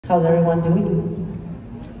How's everyone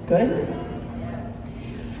doing? Good?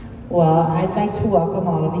 Well, I'd like to welcome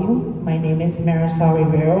all of you. My name is Marisol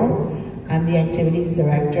Rivero. I'm the Activities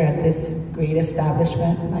Director at this great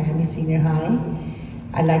establishment, Miami Senior High.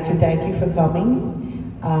 I'd like to thank you for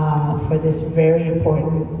coming for this very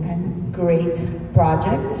important and great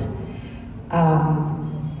project.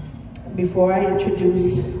 Before I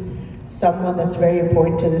introduce someone that's very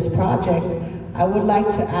important to this project, I would like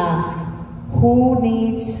to ask who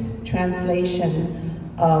needs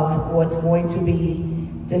translation of what's going to be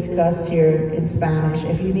discussed here in Spanish.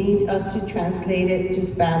 If you need us to translate it to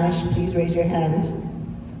Spanish, please raise your hand.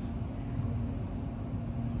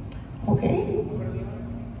 Okay.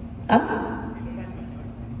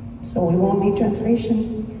 So we won't need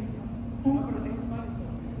translation. No.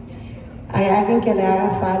 ¿Hay alguien que le haga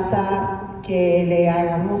falta que le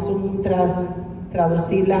hagamos un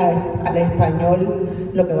traducirla al español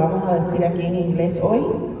lo que vamos a decir aquí en inglés hoy?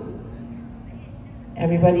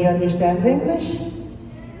 Everybody understands English?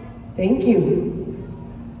 Thank you.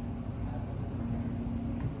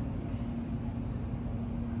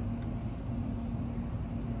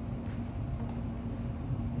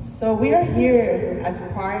 So we are here as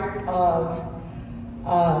part of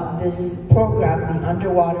this program, the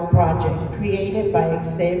Underwater Project, created by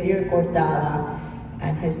Xavier Cortada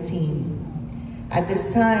and his team. At this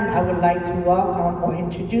time, I would like to welcome or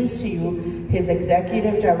introduce to you his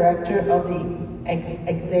Executive Director of the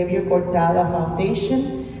Xavier Cortada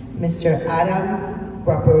Foundation, Mr. Adam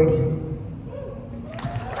Roberti.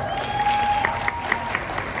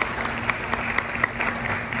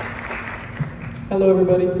 Hello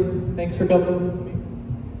everybody, thanks for coming.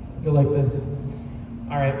 Go like this.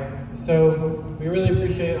 All right, so we really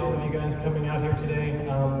appreciate all of you guys coming out here today.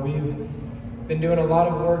 We've been doing a lot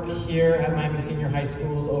of work here at Miami Senior High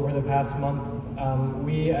School over the past month. I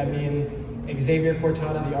mean Xavier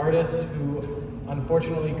Cortada, the artist, who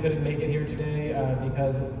unfortunately couldn't make it here today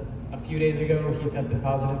because a few days ago he tested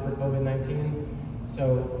positive for COVID-19.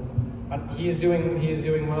 So he is doing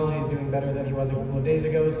well. He's doing better than he was a couple of days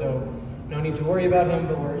ago. So no need to worry about him.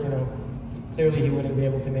 But clearly he wouldn't be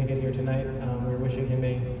able to make it here tonight. We're wishing him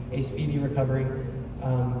a speedy recovery.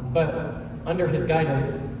 But under his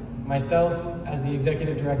guidance, myself as the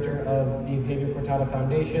executive director of the Xavier Cortada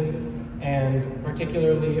Foundation, and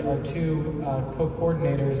particularly our two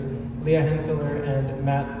co-coordinators, Leah Henseler and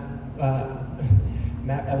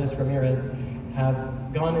Matt Ellis Ramirez,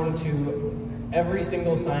 have gone into every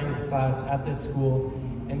single science class at this school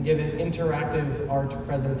and given interactive art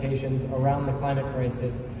presentations around the climate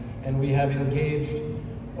crisis. And we have engaged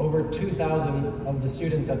over 2,000 of the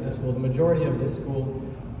students at the school, the majority of this school,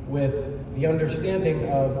 with the understanding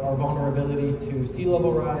of our vulnerability to sea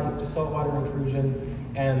level rise, to saltwater intrusion,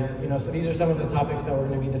 and so these are some of the topics that we're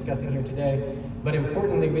going to be discussing here today. But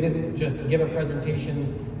importantly, we didn't just give a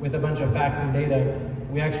presentation with a bunch of facts and data.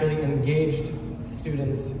 We actually engaged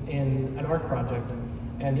students in an art project.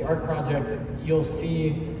 And the art project, you'll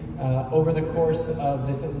see over the course of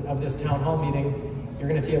this town hall meeting, you're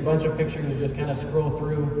going to see a bunch of pictures just kind of scroll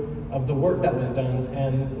through of the work that was done.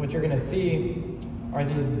 And what you're going to see are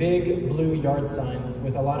these big blue yard signs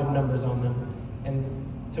with a lot of numbers on them. And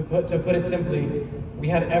to put it simply, we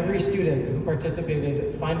had every student who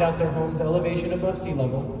participated find out their home's elevation above sea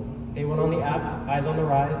level. They went on the app, Eyes on the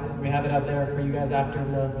Rise. We have it out there for you guys after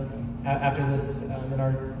this in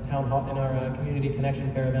our town hall, in our community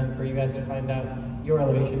connection fair event, for you guys to find out your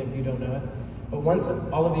elevation if you don't know it. But once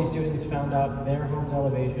all of these students found out their home's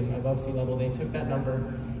elevation above sea level, they took that number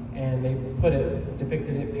and they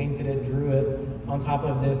depicted it, painted it, drew it on top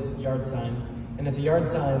of this yard sign. And it's a yard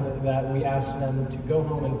sign that we asked them to go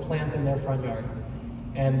home and plant in their front yard.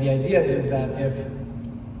 And the idea is that if,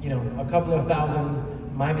 a couple of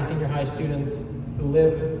thousand Miami Senior High students who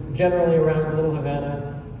live generally around Little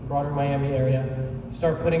Havana, broader Miami area,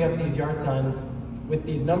 start putting up these yard signs with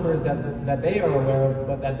these numbers that they are aware of,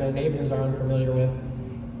 but that their neighbors are unfamiliar with,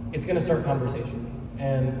 it's going to start conversation.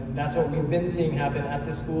 And that's what we've been seeing happen at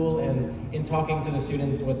the school, and in talking to the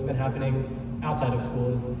students, what's been happening outside of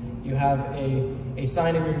school is you have a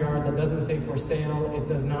sign in your yard that doesn't say for sale, it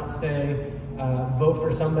does not say vote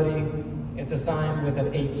for somebody, it's a sign with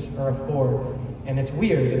an 8 or a 4. And it's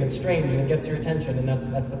weird and it's strange and it gets your attention, and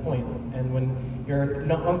that's the point. And when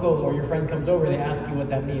your uncle or your friend comes over, they ask you what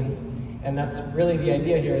that means. And that's really the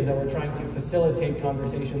idea here, is that we're trying to facilitate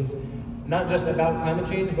conversations, not just about climate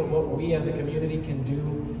change, but what we as a community can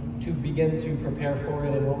do to begin to prepare for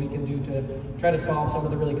it, and what we can do to try to solve some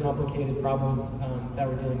of the really complicated problems that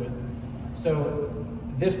we're dealing with. So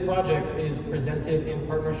this project is presented in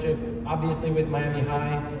partnership, obviously, with Miami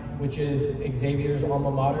High, which is Xavier's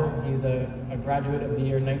alma mater. He's a a graduate of the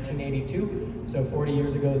year 1982, so 40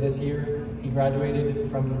 years ago this year. He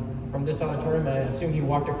graduated from this auditorium. I assume he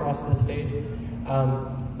walked across the stage,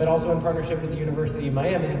 but also in partnership with the University of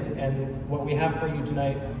Miami. And what we have for you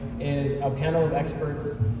tonight is a panel of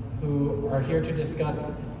experts who are here to discuss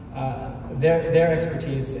their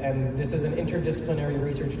expertise. And this is an interdisciplinary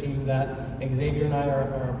research team that Xavier and I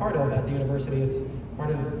are a part of at the university. It's part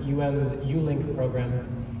of UM's ULink program,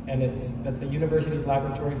 and that's the university's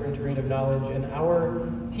Laboratory for Integrative Knowledge. And our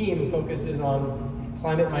team focuses on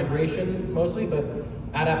climate migration mostly, but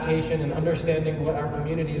adaptation and understanding what our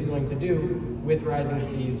community is going to do with rising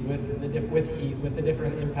seas, with heat, with the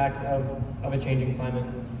different impacts of a changing climate.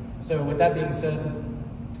 So with that being said,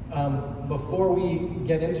 before we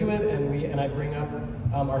get into it and I bring up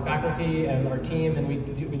our faculty and our team and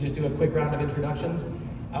we just do a quick round of introductions,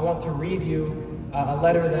 I want to read you a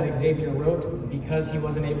letter that Xavier wrote because he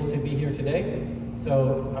wasn't able to be here today.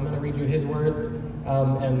 So I'm going to read you his words,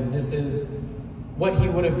 and this is what he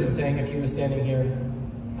would have been saying if he was standing here.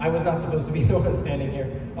 I was not supposed to be the one standing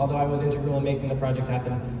here, although I was integral in making the project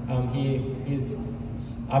happen. He's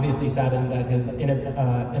obviously saddened at his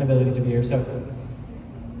inability to be here. So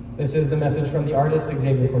this is the message from the artist,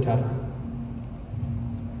 Xavier Cortada.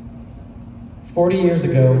 40 years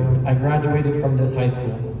ago, I graduated from this high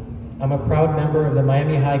school. I'm a proud member of the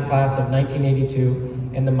Miami High class of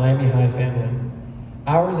 1982 and the Miami High family.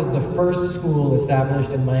 Ours is the first school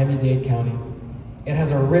established in Miami-Dade County. It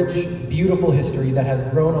has a rich, beautiful history that has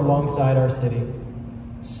grown alongside our city.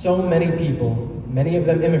 So many people, many of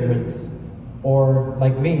them immigrants, or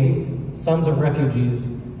like me, sons of refugees,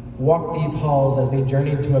 walked these halls as they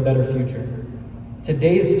journeyed to a better future.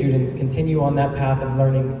 Today's students continue on that path of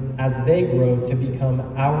learning as they grow to become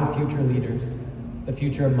our future leaders, the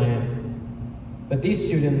future of Miami. But these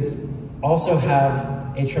students also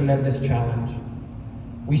have a tremendous challenge.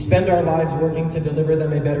 We spend our lives working to deliver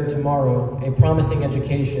them a better tomorrow, a promising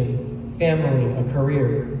education, family, a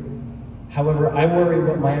career. However, I worry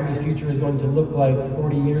what Miami's future is going to look like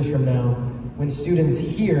 40 years from now when students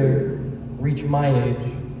here reach my age.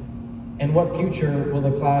 And what future will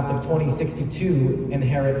the class of 2062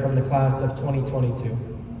 inherit from the class of 2022?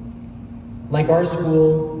 Like our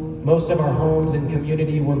school, most of our homes and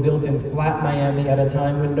community were built in flat Miami at a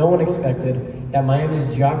time when no one expected that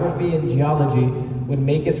Miami's geography and geology would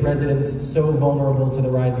make its residents so vulnerable to the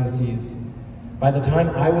rising seas. By the time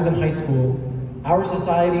I was in high school, our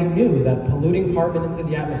society knew that polluting carbon into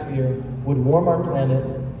the atmosphere would warm our planet,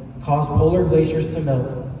 cause polar glaciers to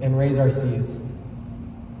melt, and raise our seas.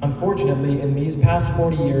 Unfortunately, in these past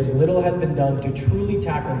 40 years, little has been done to truly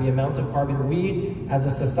tackle the amount of carbon we, as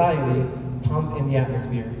a society, pump in the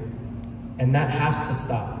atmosphere. And that has to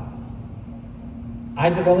stop. I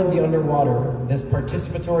developed the Underwater, this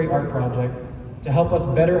participatory art project, to help us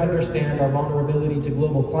better understand our vulnerability to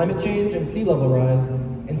global climate change and sea level rise,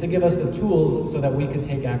 and to give us the tools so that we could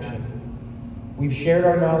take action. We've shared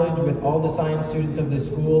our knowledge with all the science students of this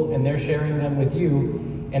school, and they're sharing them with you,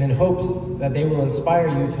 and in hopes that they will inspire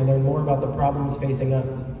you to learn more about the problems facing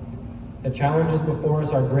us. The challenges before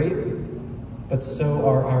us are great, but so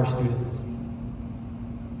are our students.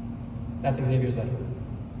 That's Xavier's letter.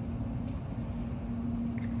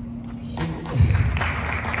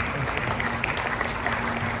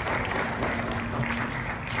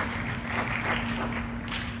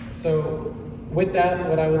 So with that,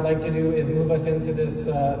 what I would like to do is move us into this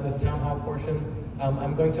town hall portion.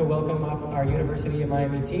 I'm going to welcome up our University of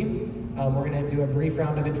Miami team. We're going to do a brief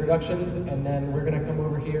round of introductions, and then we're going to come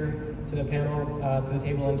over here to the panel, to the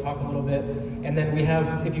table, and talk a little bit. And then we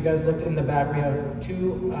have, if you guys looked in the back, we have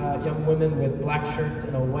two young women with black shirts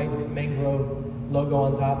and a white mangrove logo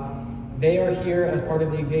on top. They are here as part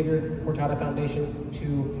of the Xavier Cortada Foundation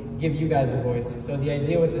to give you guys a voice. So the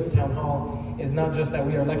idea with this town hall is not just that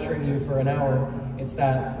we are lecturing you for an hour, it's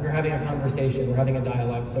that we're having a conversation, we're having a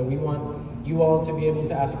dialogue. So we want you all to be able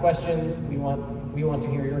to ask questions, we want to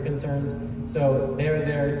hear your concerns. So they're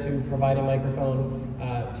there to provide a microphone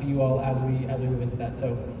to you all as we move into that.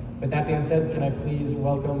 So with that being said, can I please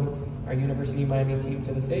welcome our University of Miami team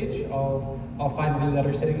to the stage, all five of you that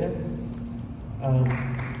are sitting there.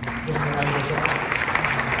 Give them a round of applause.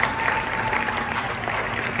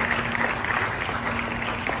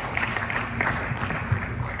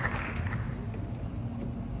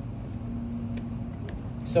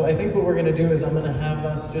 So I think what we're going to do is I'm going to have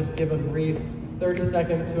us just give a brief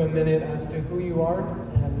 30-second to a minute as to who you are,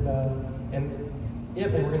 and we're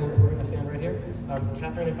going to stand right here.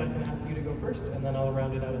 Katharine, if I can ask you to go first, and then I'll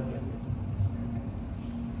round it out at the end.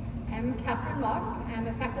 I'm Katharine Mach. I'm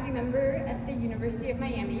a faculty member at the University of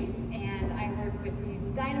Miami, and I work with these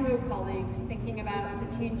dynamo colleagues thinking about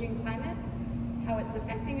the changing climate how it's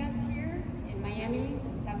affecting us here in Miami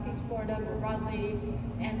and Southeast Florida more broadly,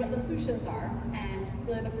 and what the solutions are. And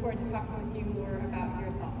really look forward to talking with you more about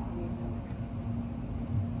your thoughts on these topics.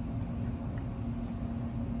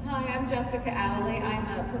 Hi, I'm Jessica Owley.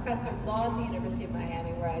 I'm a professor of law at the University of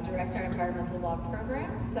Miami, where I direct our environmental law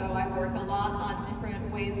program. So I work a lot on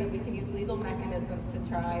different ways that we can use legal mechanisms to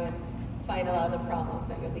try and fight a lot of the problems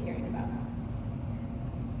that you'll be hearing about.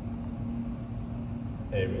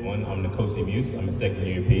 Hey everyone, I'm Nkosi Muse. I'm a second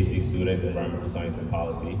year PhD student in environmental science and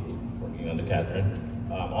policy, working under Katharine.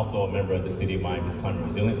 I'm also a member of the City of Miami's Climate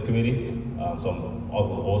Resilience Committee. So I'm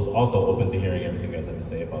also open to hearing everything you guys have to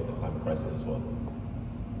say about the climate crisis as well.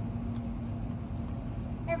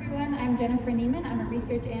 Hi everyone, I'm Jennifer Neiman. I'm a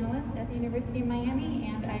research analyst at the University of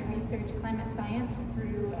Miami, and I research climate science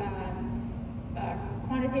through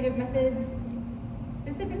quantitative methods,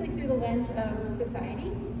 specifically through the lens of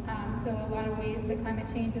society. So a lot of ways that climate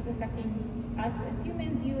change is affecting us as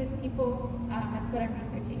humans, you as people. That's what I'm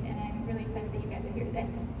researching, and I'm really excited that you guys are here today.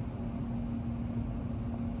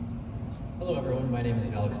 Hello everyone, my name is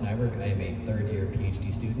Alex Nyberg. I am a third year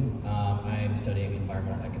PhD student. I am studying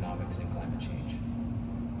environmental economics and climate change.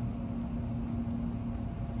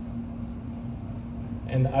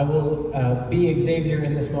 And I will be Xavier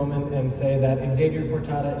in this moment and say that Xavier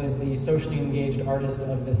Cortada is the socially engaged artist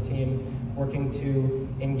of this team, working to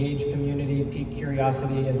engage community, pique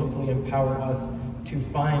curiosity, and hopefully empower us to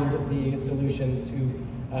find the solutions to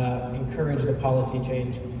encourage the policy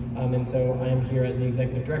change. And so I am here as the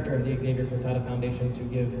executive director of the Xavier Cortada Foundation to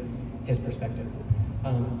give his perspective.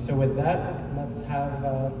 So with that, let's have,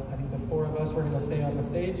 I think the four of us, we're gonna stay on the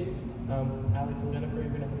stage. Alex and Jennifer, you're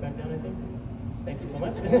gonna head back down, I think. Thank you so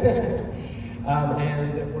much.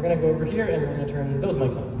 And we're gonna go over here and we're gonna turn those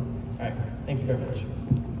mics on. All right, thank you very much.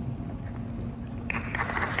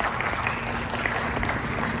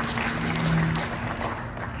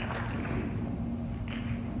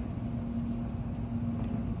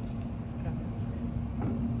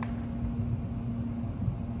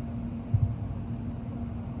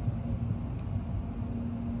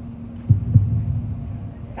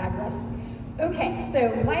 Fabulous. Okay,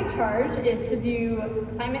 so my charge is to do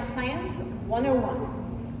Climate Science 101.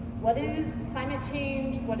 What is climate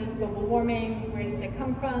change? What is global warming? Where does it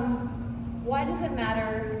come from? Why does it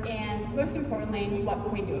matter? And most importantly, what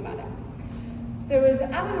can we do about it? So as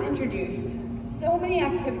Adam introduced, so many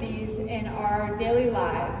activities in our daily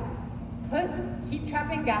lives put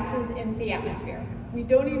heat-trapping gases in the atmosphere. We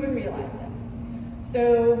don't even realize it.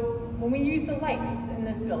 So when we use the lights in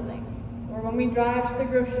this building, or when we drive to the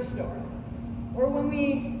grocery store, or when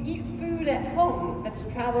we eat food at home that's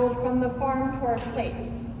traveled from the farm to our plate,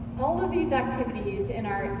 all of these activities in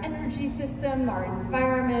our energy system, our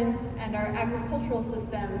environment, and our agricultural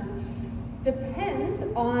systems depend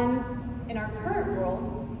on, in our current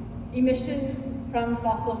world, emissions from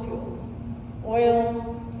fossil fuels,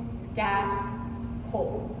 oil, gas,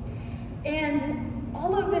 coal. And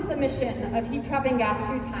all of this emission of heat-trapping gas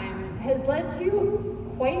through time has led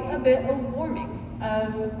to quite a bit of warming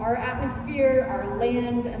of our atmosphere, our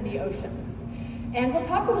land, and the oceans. And we'll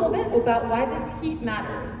talk a little bit about why this heat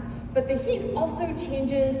matters, but the heat also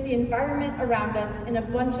changes the environment around us in a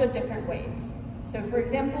bunch of different ways. So for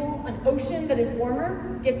example, an ocean that is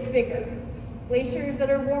warmer gets bigger. Glaciers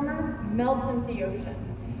that are warmer melt into the ocean.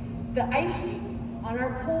 The ice sheets on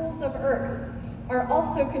our poles of Earth are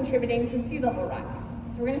also contributing to sea level rise.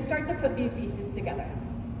 So we're going to start to put these pieces together.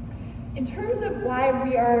 In terms of why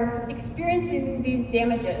we are experiencing these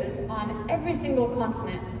damages on every single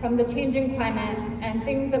continent from the changing climate and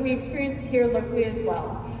things that we experience here locally as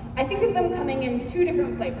well, I think of them coming in two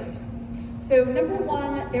different flavors. So number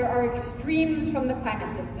one, there are extremes from the climate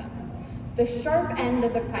system, the sharp end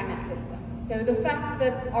of the climate system. So the fact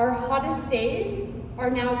that our hottest days are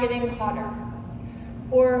now getting hotter,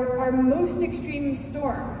 or our most extreme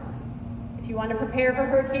storms. If you want to prepare for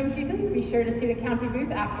hurricane season, be sure to see the county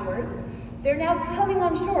booth afterwards. They're now coming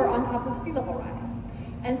on shore on top of sea level rise.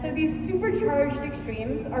 And so these supercharged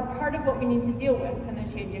extremes are part of what we need to deal with in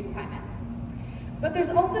a changing climate. But there's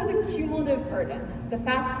also the cumulative burden, the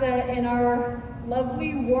fact that in our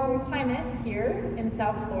lovely warm climate here in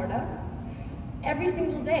South Florida, every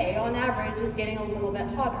single day on average is getting a little bit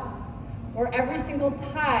hotter, or every single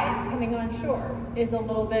tide coming on shore is a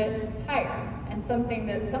little bit higher, and something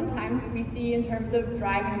that sometimes we see in terms of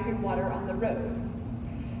driving through water on the road.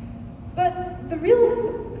 But the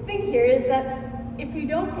real thing here is that if we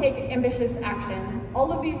don't take ambitious action,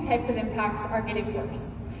 all of these types of impacts are getting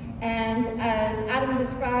worse. And as Adam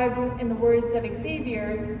described in the words of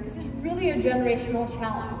Xavier, this is really a generational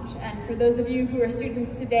challenge. And for those of you who are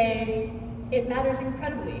students today, it matters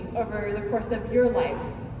incredibly over the course of your life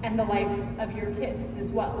and the lives of your kids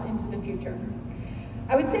as well into the future.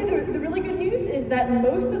 I would say the really good news is that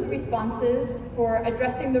most of the responses for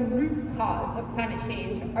addressing the root cause of climate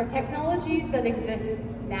change are technologies that exist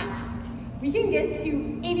now. We can get to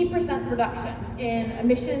 80% reduction in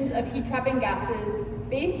emissions of heat-trapping gases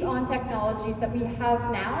based on technologies that we have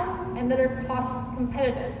now and that are cost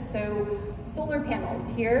competitive. So solar panels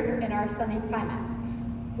here in our sunny climate,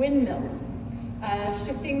 windmills,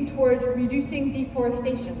 shifting towards reducing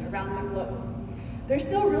deforestation around the globe. There's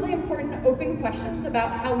still really important open questions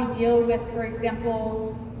about how we deal with, for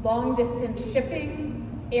example, long-distance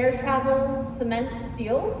shipping, air travel, cement,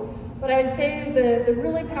 steel. But I would say the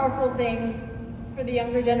really powerful thing for the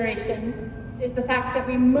younger generation is the fact that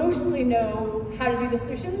we mostly know how to do the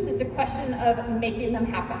solutions. It's a question of making them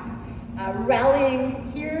happen. Rallying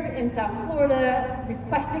here in South Florida,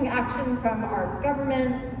 requesting action from our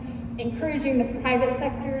governments, encouraging the private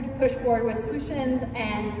sector to push forward with solutions,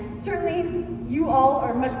 and certainly you all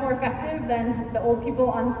are much more effective than the old people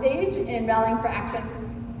on stage in rallying for action.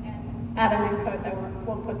 And Adam and Nkosi, I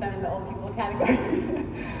won't put them in the old people category.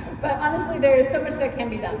 But honestly, there is so much that can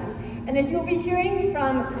be done. And as you'll be hearing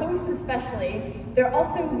from Coast especially, there are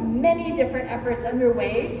also many different efforts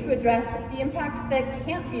underway to address the impacts that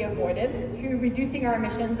can't be avoided through reducing our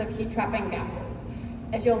emissions of heat-trapping gases.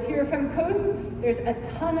 As you'll hear from Coast, there's a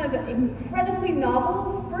ton of incredibly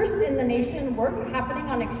novel, first-in-the-nation work happening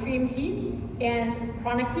on extreme heat and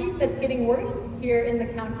chronic heat that's getting worse here in the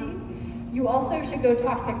county. You also should go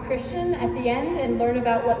talk to Christian at the end and learn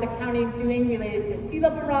about what the county is doing related to sea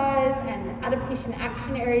level rise and adaptation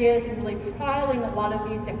action areas and really trialing a lot of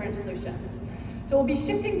these different solutions. So we'll be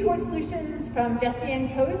shifting towards solutions from Jesse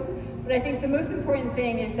and Coast, but I think the most important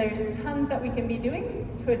thing is there's tons that we can be doing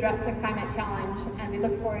to address the climate challenge, and we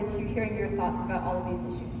look forward to hearing your thoughts about all of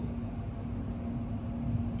these issues.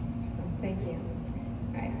 Awesome, thank you.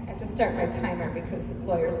 All right, I have to start my timer because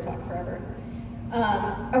lawyers talk forever.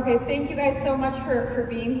 Okay, thank you guys so much for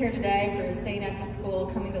being here today, for staying after school,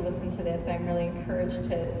 coming to listen to this. I'm really encouraged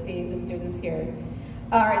to see the students here.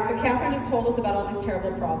 All right, so Katharine just told us about all these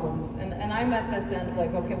terrible problems, and I'm at this end of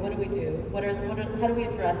like, okay, what do we do? How do we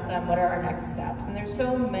address them? What are our next steps? And there's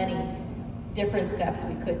so many different steps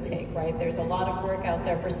we could take, right? There's a lot of work out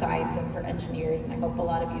there for scientists, for engineers, and I hope a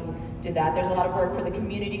lot of you do that. There's a lot of work for the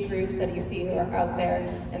community groups that you see who are out there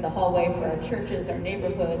in the hallway, for our churches, our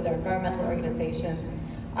neighborhoods, our environmental organizations.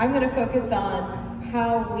 I'm going to focus on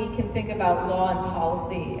how we can think about law and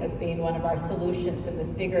policy as being one of our solutions in this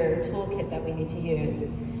bigger toolkit that we need to use.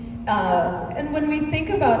 And when we think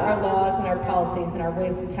about our laws and our policies and our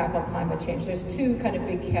ways to tackle climate change, there's two kind of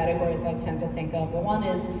big categories I tend to think of. One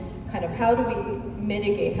is kind of how do we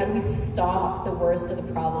mitigate, how do we stop the worst of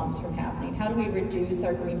the problems from happening? How do we reduce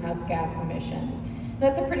our greenhouse gas emissions?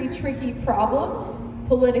 That's a pretty tricky problem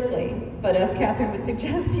politically, but as Katharine would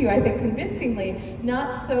suggest to you, I think convincingly,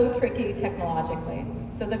 not so tricky technologically.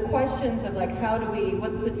 So the questions of like,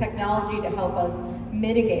 what's the technology to help us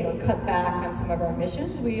mitigate or cut back on some of our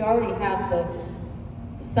emissions? We already have the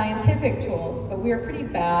scientific tools, but we are pretty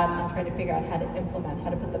bad on trying to figure out how to implement, how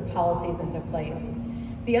to put the policies into place.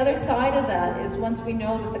 The other side of that is once we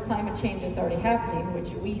know that the climate change is already happening,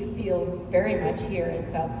 which we feel very much here in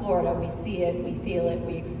South Florida, we see it, we feel it,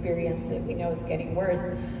 we experience it, we know it's getting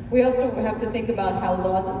worse. We also have to think about how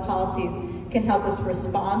laws and policies can help us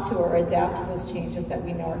respond to or adapt to those changes that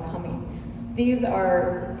we know are coming. These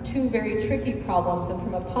are two very tricky problems, and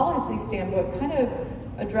from a policy standpoint, kind of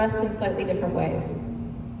addressed in slightly different ways.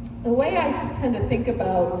 The way I tend to think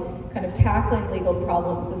about kind of tackling legal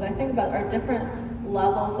problems is I think about our different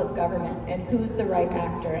levels of government and who's the right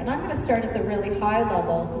actor. And I'm going to start at the really high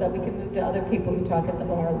level so that we can move to other people who talk at the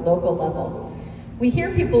more local level. We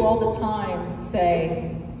hear people all the time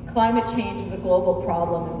say, climate change is a global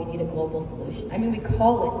problem and we need a global solution. I mean, we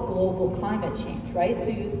call it global climate change, right? So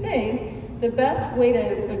you think the best way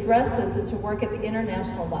to address this is to work at the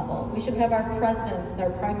international level. We should have our presidents,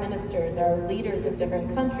 our prime ministers, our leaders of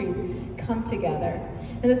different countries come together.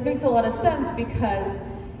 And this makes a lot of sense because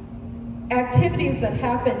activities that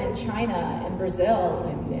happen in China and Brazil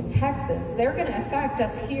and in Texas, they're going to affect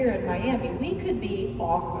us here in Miami. We could be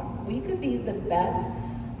awesome. We could be the best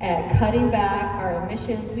at cutting back our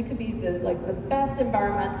emissions. We could be the best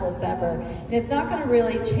environmentalists ever. And it's not going to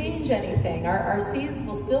really change anything. Our seas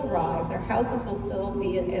will still rise. Our houses will still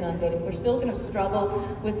be inundated. We're still going to struggle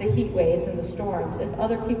with the heat waves and the storms if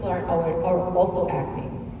other people are also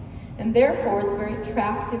acting. And therefore, it's very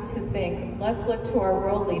attractive to think, let's look to our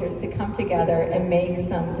world leaders to come together and make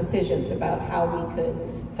some decisions about how we could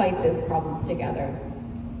fight these problems together.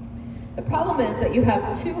 The problem is that you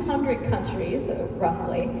have 200 countries,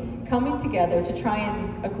 roughly, coming together to try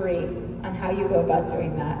and agree on how you go about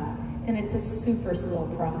doing that. And it's a super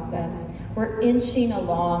slow process. We're inching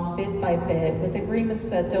along bit by bit with agreements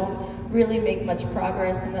that don't really make much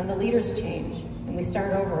progress, and then the leaders change and we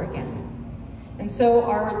start over again. And so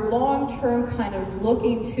our long-term kind of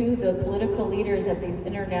looking to the political leaders at these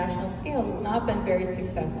international scales has not been very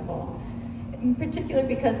successful. In particular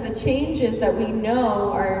because the changes that we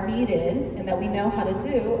know are needed and that we know how to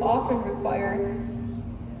do often require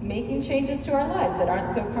making changes to our lives that aren't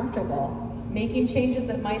so comfortable, making changes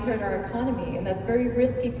that might hurt our economy, and that's very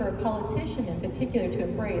risky for a politician in particular to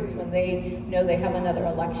embrace when they know they have another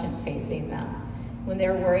election facing them, when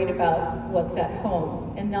they're worried about what's at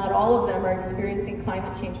home. And not all of them are experiencing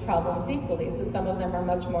climate change problems equally, so some of them are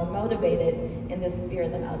much more motivated in this sphere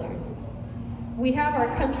than others. We have our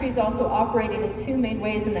countries also operating in two main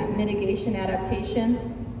ways in that mitigation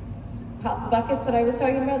adaptation buckets that I was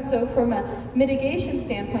talking about. So from a mitigation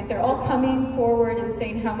standpoint, they're all coming forward and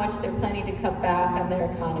saying how much they're planning to cut back on their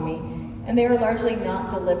economy, and they are largely not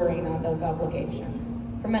delivering on those obligations.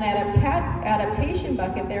 From an adaptation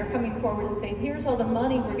bucket, they're coming forward and saying, here's all the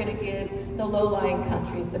money we're going to give the low-lying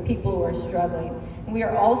countries, the people who are struggling. And we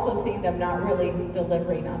are also seeing them not really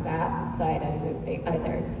delivering on that side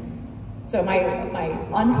either. So my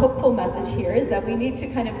unhopeful message here is that we need to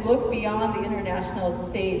kind of look beyond the international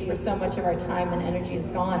stage where so much of our time and energy is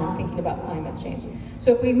gone in thinking about climate change.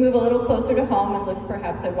 So if we move a little closer to home and look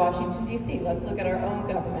perhaps at Washington, D.C., let's look at our own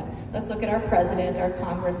government. Let's look at our president, our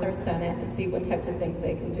Congress, our Senate, and see what types of things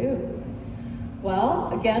they can do.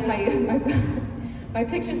 Well, again, my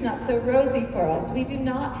picture's not so rosy for us. We do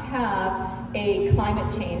not have a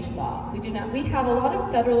climate change law. We have a lot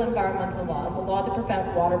of federal environmental laws, a law to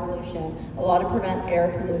prevent water pollution, a law to prevent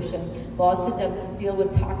air pollution, laws to deal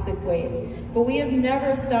with toxic waste. But we have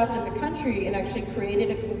never stopped as a country and actually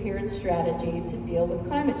created a coherent strategy to deal with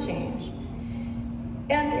climate change.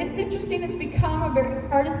 And it's interesting, it's become a very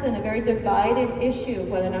partisan, a very divided issue of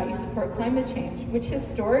whether or not you support climate change, which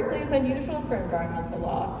historically is unusual for environmental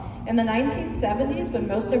law. In the 1970s, when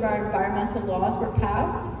most of our environmental laws were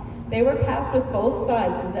passed, they were passed with both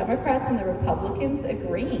sides, the Democrats and the Republicans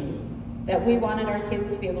agreeing that we wanted our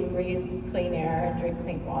kids to be able to breathe clean air and drink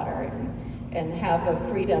clean water and have a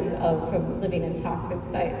freedom from living in toxic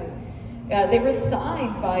sites. They were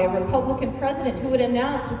signed by a Republican president who would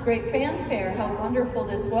announce with great fanfare how wonderful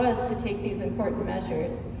this was to take these important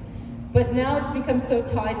measures. But now it's become so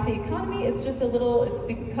tied to the economy, it's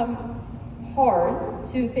become hard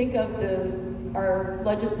to think of our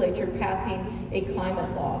legislature passing a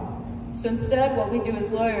climate law. So instead, what we do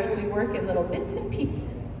as lawyers, we work in little bits and pieces,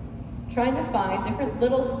 trying to find different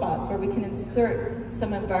little spots where we can insert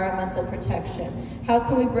some environmental protection. How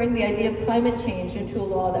can we bring the idea of climate change into a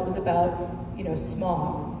law that was about,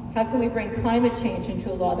 smog? How can we bring climate change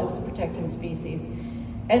into a law that was protecting species?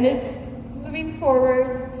 And it's moving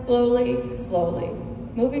forward slowly, slowly.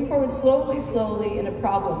 Moving forward slowly, slowly in a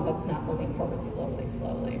problem that's not moving forward slowly,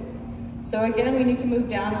 slowly. So again, we need to move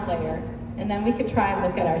down a layer, and then we can try and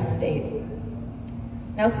look at our state.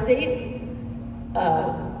 Now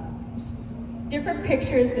different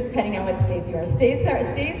pictures depending on what states you are. States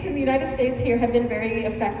in the United States here have been very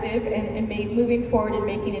effective in moving forward and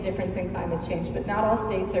making a difference in climate change, but not all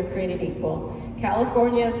states are created equal.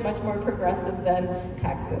 California is much more progressive than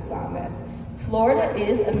Texas on this. Florida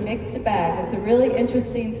is a mixed bag. It's a really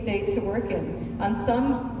interesting state to work in. On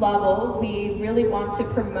some level, we really want to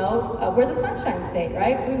promote, we're the sunshine state,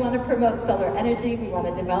 right? We want to promote solar energy, we want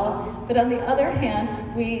to develop, but on the other hand,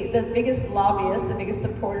 the biggest lobbyists, the biggest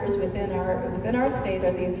supporters within our state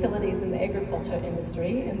are the utilities and the agriculture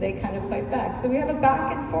industry, and they kind of fight back. So we have a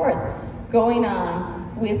back and forth going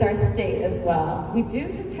on with our state as well. We do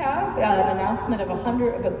just have an announcement of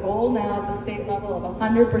a goal now at the state level of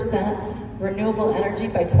 100% renewable energy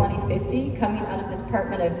by 2050 coming out of the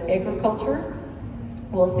Department of Agriculture.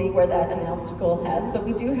 We'll see where that announced goal heads, but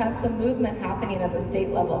we do have some movement happening at the state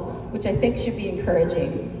level, which I think should be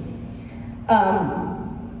encouraging.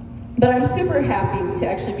 But I'm super happy to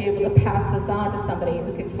actually be able to pass this on to somebody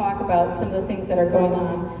who can talk about some of the things that are going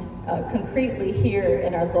on concretely here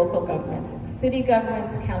in our local governments. City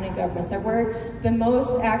governments, county governments are where the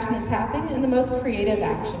most action is happening and the most creative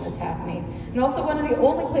action is happening. And also one of the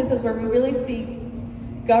only places where we really see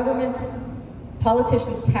governments,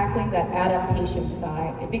 politicians tackling that adaptation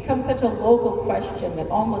side. It becomes such a local question that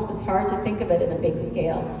almost it's hard to think of it in a big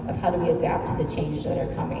scale of how do we adapt to the change that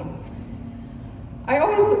are coming. I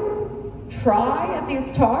always try at these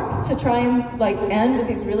talks to try and end with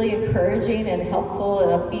these really encouraging and helpful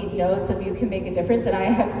and upbeat notes of you can make a difference, and I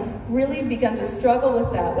have really begun to struggle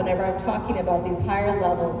with that whenever I'm talking about these higher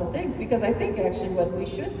levels of things, because I think actually what we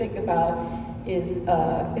should think about is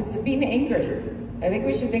being angry. I think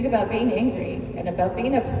we should think about being angry and about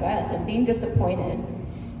being upset and being disappointed.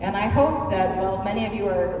 And I hope that, well, many of you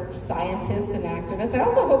are scientists and activists. I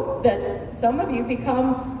also hope that some of you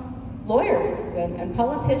become lawyers and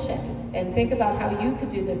politicians and think about how you could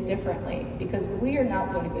do this differently, because we are not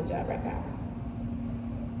doing a good job right now.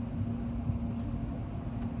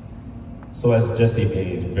 So as Jesse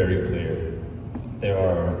made very clear, there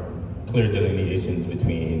are clear delineations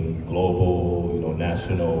between global,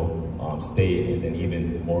 national, state, and then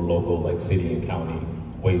even more local, like city and county,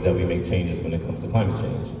 ways that we make changes when it comes to climate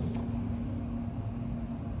change.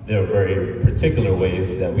 There are very particular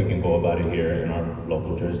ways that we can go about it here in our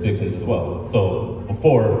local jurisdictions as well. So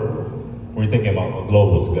before we're thinking about a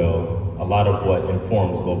global scale, a lot of what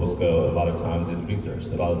informs global scale a lot of times is research.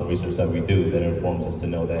 A lot of the research that we do that informs us to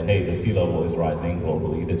know that, hey, the sea level is rising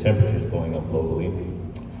globally, the temperature is going up globally.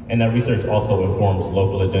 And that research also informs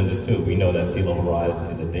local agendas too. We know that sea level rise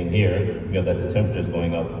is a thing here. We know that the temperature is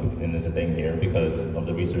going up and is a thing here because of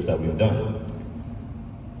the research that we've done.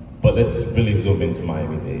 But let's really zoom into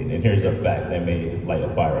Miami-Dade. And here's a fact that may light a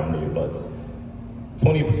fire under your butts.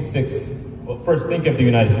 Well, first think of the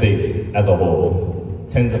United States as a whole,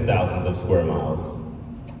 tens of thousands of square miles.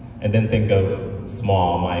 And then think of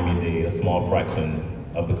small Miami-Dade, a small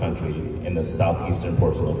fraction of the country in the southeastern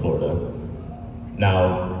portion of Florida.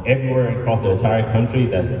 Now, everywhere across the entire country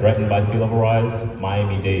that's threatened by sea level rise,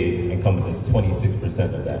 Miami-Dade encompasses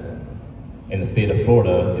 26% of that. And the state of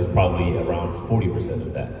Florida is probably around 40%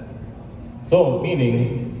 of that. So,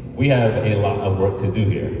 meaning we have a lot of work to do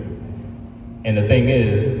here. And the thing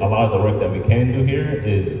is, a lot of the work that we can do here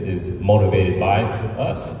is motivated by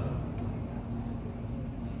us.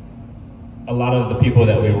 A lot of the people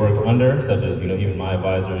that we work under, such as even my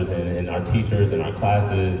advisors and our teachers and our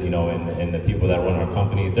classes, and the people that run our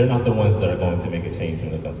companies, they're not the ones that are going to make a change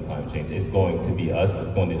when it comes to climate change. It's going to be us.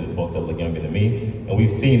 It's going to be the folks that look younger than me, and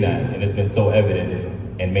we've seen that, and it's been so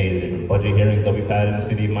evident in many of the different budget hearings that we've had in the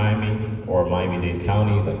city of Miami or Miami-Dade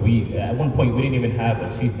County. Like at one point, we didn't even have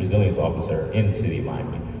a chief resilience officer in the city of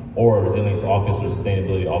Miami, or a resilience office or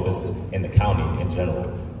sustainability office in the county in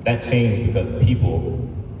general. That changed because people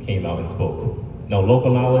came out and spoke. Now,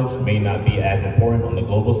 local knowledge may not be as important on the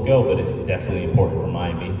global scale, but it's definitely important for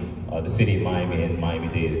Miami, the city of Miami, and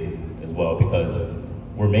Miami-Dade as well, because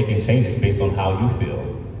we're making changes based on how you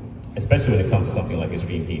feel, especially when it comes to something like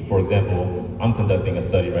extreme heat. For example, I'm conducting a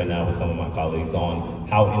study right now with some of my colleagues on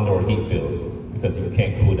how indoor heat feels, because if you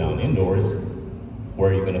can't cool down indoors, where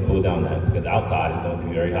are you going to cool down at? Because outside is going to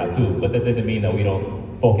be very hot too. But that doesn't mean that we don't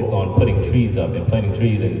focus on putting trees up and planting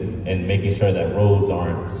trees and making sure that roads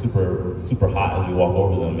aren't super hot as we walk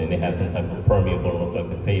over them and they have some type of permeable and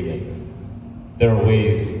reflective pavement. There are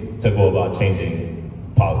ways to go about changing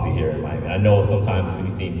policy here in Miami. I know sometimes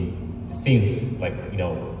it seems like,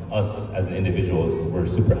 us as individuals, we're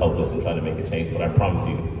super helpless in trying to make a change, but I promise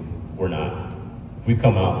you, we're not. If we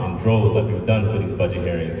come out in droves like we've done for these budget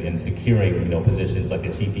hearings and securing, positions like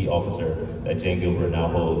the chief heat officer that Jane Gilbert now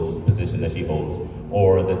holds, position that she holds,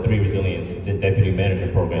 or the 3 resilience deputy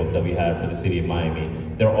manager programs that we have for the city of Miami,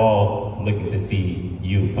 they're all looking to see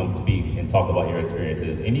you come speak and talk about your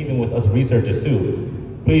experiences. And even with us researchers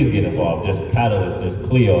too, please get involved. There's Catalyst, there's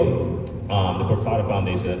Clio, the Cortada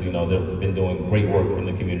Foundation, as you know, they've been doing great work in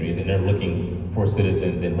the communities, and they're looking for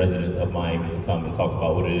citizens and residents of Miami to come and talk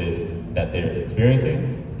about what it is that they're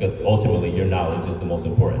experiencing, because ultimately your knowledge is the most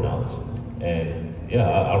important knowledge. And yeah,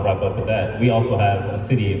 I'll wrap up with that. We also have a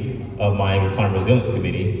City of Miami Climate Resilience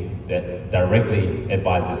Committee that directly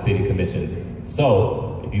advises the City Commission.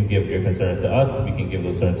 So if you give your concerns to us, we can give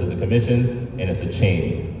those concerns to the Commission, and it's a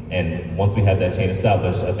chain. And once we have that chain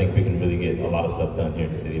established, I think we can really get a lot of stuff done here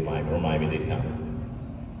in the City of Miami or Miami-Dade County.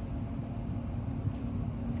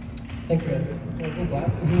 Thank you, guys. Can you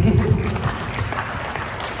clap?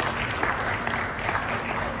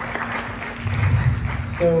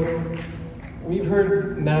 So we've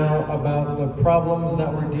heard now about the problems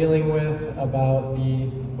that we're dealing with,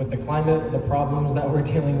 with the climate, the problems that we're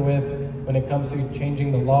dealing with when it comes to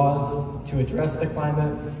changing the laws to address the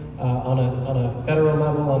climate on a federal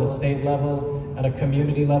level, on a state level, at a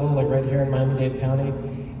community level, like right here in Miami-Dade County.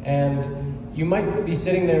 And you might be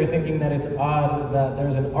sitting there thinking that it's odd that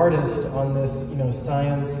there's an artist on this,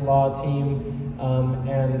 science law team,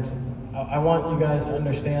 and I want you guys to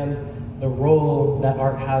understand the role that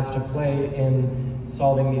art has to play in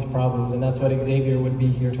solving these problems, and that's what Xavier would be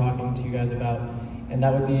here talking to you guys about. And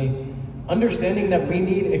that would be understanding that we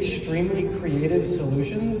need extremely creative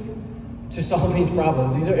solutions to solve these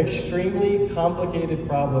problems. These are extremely complicated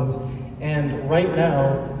problems, and right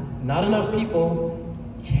now, not enough people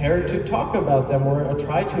care to talk about them or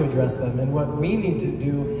try to address them. And what we need to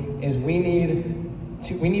do is we need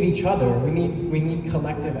each other. We need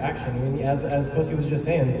collective action. We need, as Nkosi was just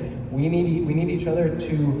saying, we need each other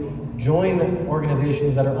to join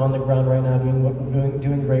organizations that are on the ground right now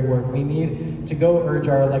doing great work. We need to go urge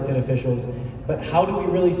our elected officials. But how do we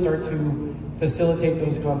really start to facilitate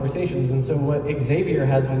those conversations? And so what Xavier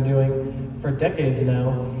has been doing for decades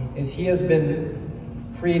now is he has been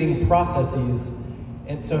creating processes.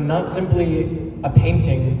 And so not simply a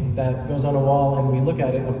painting that goes on a wall and we look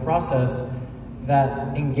at it, a process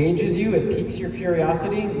that engages you, it piques your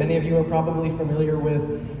curiosity. Many of you are probably familiar with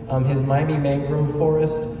his Miami mangrove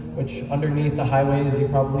forest, which underneath the highways,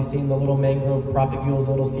 you've probably seen the little mangrove propagules,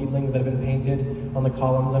 little seedlings that have been painted on the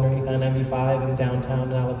columns underneath I-95 in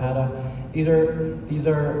downtown in Alapata.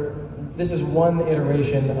 This is one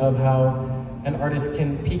iteration of how an artist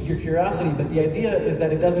can pique your curiosity, but the idea is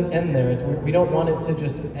that it doesn't end there. We don't want it to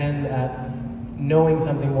just end at knowing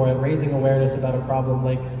something more, at raising awareness about a problem,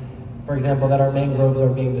 like, for example, that our mangroves are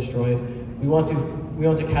being destroyed. We want to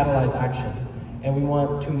catalyze action, and we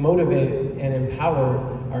want to motivate and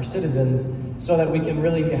empower our citizens so that we can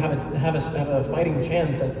really have a fighting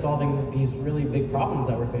chance at solving these really big problems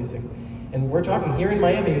that we're facing. And we're talking here in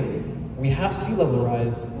Miami, we have sea level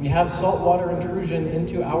rise, we have saltwater intrusion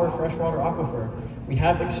into our freshwater aquifer, we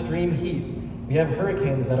have extreme heat, we have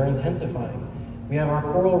hurricanes that are intensifying, we have our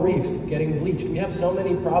coral reefs getting bleached. We have so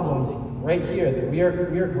many problems right here that we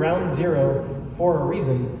are ground zero for a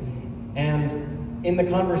reason. And in the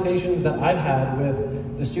conversations that I've had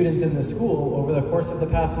with the students in the school over the course of the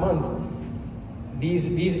past month, these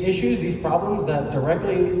issues, these problems that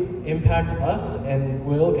directly impact us and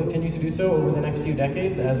will continue to do so over the next few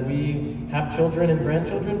decades as we have children and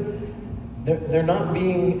grandchildren, they're not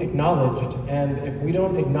being acknowledged. And if we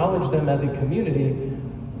don't acknowledge them as a community,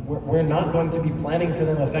 we're not going to be planning for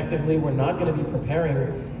them effectively. We're not going to be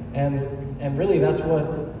preparing. And really that's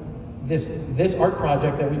what this art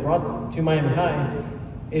project that we brought to Miami High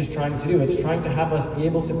is trying to do. It's trying to have us be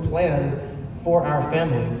able to plan for our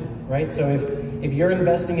families, right? So if you're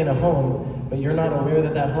investing in a home, but you're not aware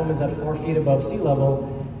that that home is at 4 feet above sea level,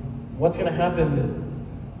 what's gonna happen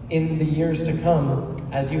in the years to come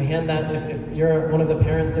as you hand that, if you're one of the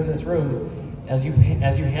parents in this room, as you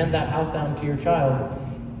hand that house down to your child,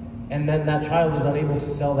 and then that child is unable to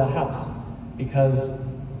sell that house because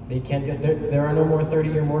they can't get, there are no more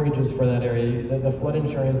 30-year mortgages for that area. The flood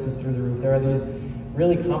insurance is through the roof. There are these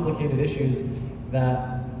really complicated issues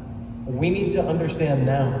that we need to understand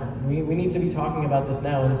now. We need to be talking about this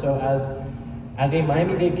now. And so as a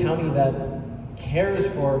Miami-Dade County that cares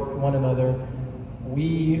for one another,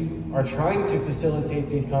 we are trying to facilitate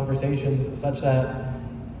these conversations such that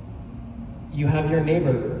you have your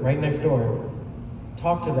neighbor right next door.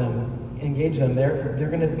 Talk to them, engage them. They're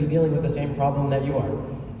gonna be dealing with the same problem that you are.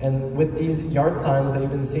 And with these yard signs that you've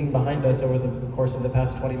been seeing behind us over the course of the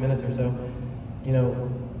past 20 minutes or so, you know,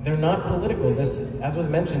 they're not political. This, as was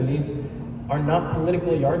mentioned, these are not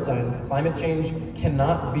political yard signs. Climate change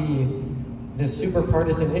cannot be this super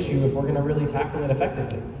partisan issue if we're gonna really tackle it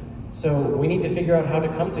effectively. So we need to figure out how to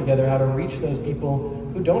come together, how to reach those people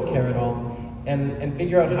who don't care at all, and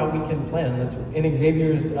figure out how we can plan. That's in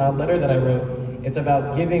Xavier's letter that I wrote. It's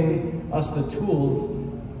about giving us the tools,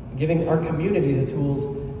 giving our community the tools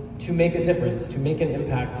to make a difference, to make an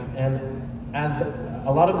impact. And as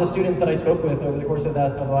a lot of the students that I spoke with over the course of the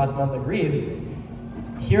last month agreed,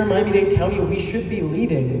 here in Miami-Dade County, we should be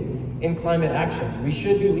leading in climate action. We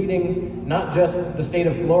should be leading not just the state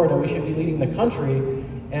of Florida, we should be leading the country.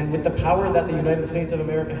 And with the power that the United States of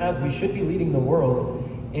America has, we should be leading the world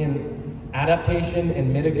in adaptation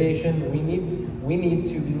and mitigation. We need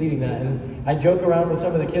to be leading that. And I joke around with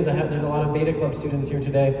some of the kids. There's a lot of Beta Club students here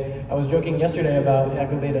today. I was joking yesterday about, yeah,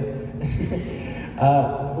 go Beta.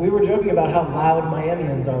 We were joking about how loud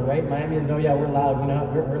Miamians are, right? Miamians, oh yeah, we're loud.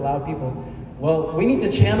 We're loud people. Well, we need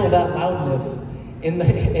to channel that loudness in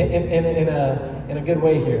a good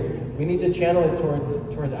way here. We need to channel it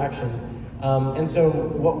towards action. And so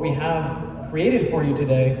what we have created for you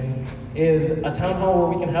today is a town hall where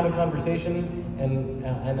we can have a conversation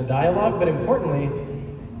and a dialogue, but importantly,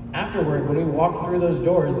 afterward, when we walk through those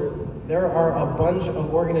doors, there are a bunch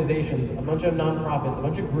of organizations, a bunch of nonprofits, a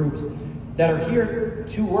bunch of groups that are here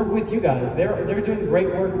to work with you guys. They're doing great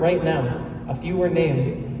work right now. A few were named,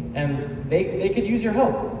 and they could use your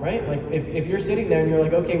help, right? Like if you're sitting there and you're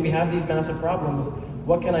like, okay, we have these massive problems,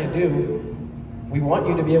 what can I do? we want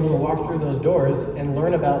you to be able to walk through those doors and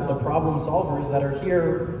learn about the problem solvers that are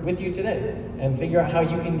here with you today and figure out how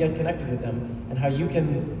you can get connected with them and how you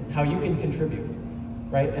can contribute,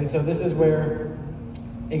 right? And so this is where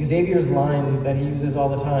Xavier's line that he uses all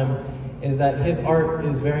the time is that his art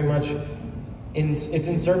is very much it's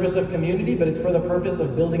in service of community, but it's for the purpose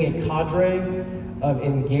of building a cadre of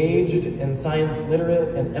engaged and science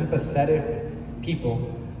literate and empathetic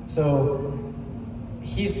people. So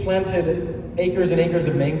he's planted acres and acres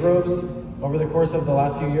of mangroves over the course of the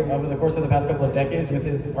last few years, over the course of the past couple of decades with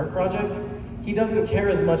his art projects. He doesn't care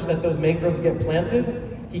as much that those mangroves get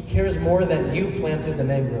planted. He cares more that you planted the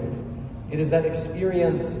mangrove. It is that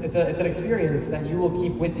experience, it's an experience that you will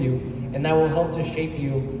keep with you, and that will help to shape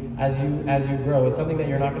you as you grow. It's something that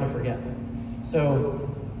you're not going to forget. So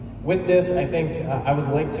with this, I think I would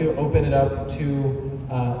like to open it up to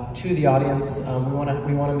the audience. We want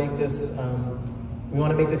to make this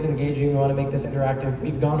engaging. We want to make this interactive.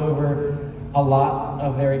 We've gone over a lot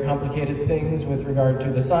of very complicated things with regard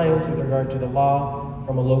to the science, with regard to the law,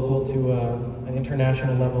 from a local to an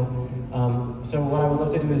international level. So what I would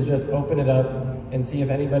love to do is just open it up and see if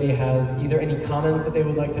anybody has either any comments that they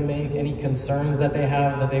would like to make, any concerns that they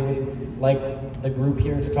have that they would like the group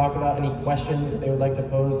here to talk about, any questions that they would like to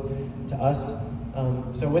pose to us.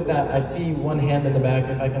 So with that, I see one hand in the back,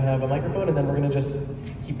 if I can have a microphone, and then we're going to just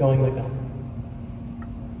keep going like that.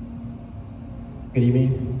 Good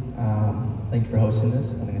evening. Thanks for hosting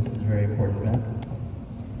this. I think this is a very important event.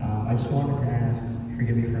 I just wanted to ask,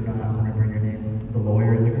 forgive me for not remembering your name, the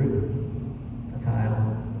lawyer in the group. That's how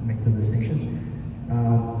I'll make the distinction.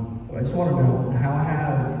 I just want to know, how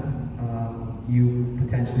have you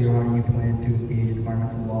potentially, or how do you plan to engage in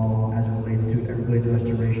environmental law as it relates to Everglades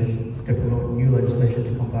restoration to promote new legislation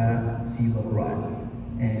to combat sea level rise?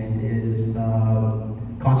 And is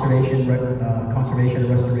conservation and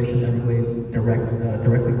restoration of Everglades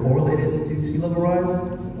directly correlated to sea level rise?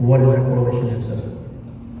 What is that correlation, if so?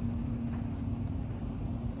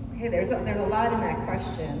 Okay, there's a lot in that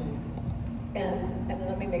question. And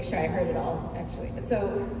let me make sure I heard it all, actually.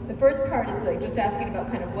 So the first part is like just asking about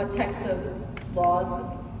kind of what types of laws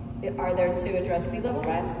are there to address sea level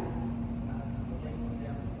rise?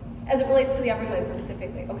 As it relates to the Everglades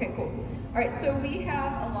specifically. Okay, cool. All right, so we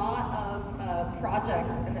have a lot of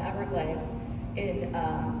projects in the Everglades in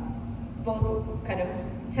both kind of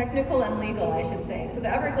technical and legal, I should say. So the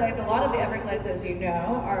Everglades, a lot of the Everglades, as you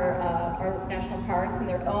know, are national parks, and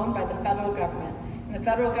they're owned by the federal government. And the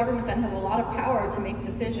federal government then has a lot of power to make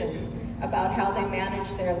decisions about how they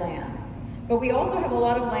manage their land. But we also have a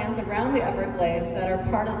lot of lands around the Everglades that are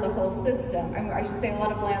part of the whole system. I should say a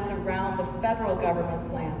lot of lands around the federal government's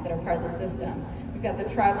lands that are part of the system. We've got the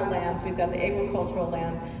tribal lands, we've got the agricultural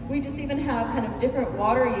lands. We just even have kind of different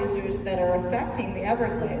water users that are affecting the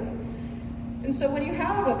Everglades. And so when you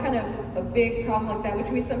have a kind of a big problem like that,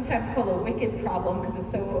 which we sometimes call a wicked problem because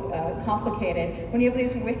it's so complicated, when you have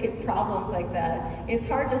these wicked problems like that, it's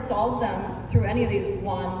hard to solve them through any of these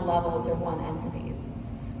one levels or one entities.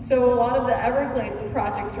 So a lot of the Everglades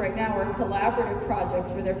projects right now are collaborative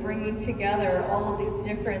projects where they're bringing together all of these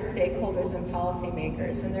different stakeholders and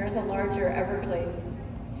policymakers. And there's a larger Everglades,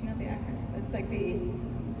 do you know the acronym? It's like the,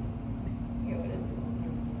 what is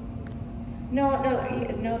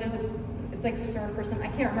it? No, there's this, it's like SURF or something.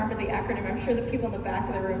 I can't remember the acronym. I'm sure the people in the back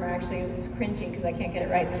of the room are actually just cringing because I can't get it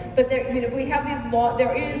right. But there, we have these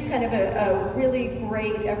there is kind of a really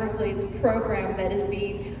great Everglades program that is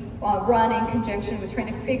being run in conjunction with trying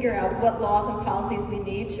to figure out what laws and policies we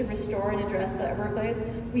need to restore and address the Everglades.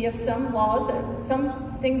 We have some laws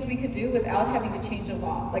some things we could do without having to change a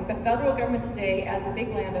law. Like the federal government today, as the big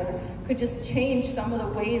landowner, could just change some of the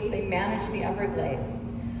ways they manage the Everglades.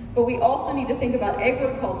 But we also need to think about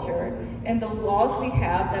agriculture and the laws we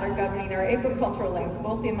have that are governing our agricultural lands,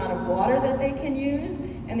 both the amount of water that they can use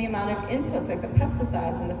and the amount of inputs like the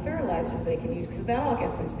pesticides and the fertilizers they can use, because that all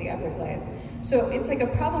gets into the Everglades. So it's like a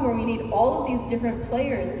problem where we need all of these different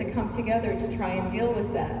players to come together to try and deal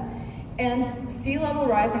with that. And sea level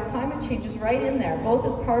rise and climate change is right in there, both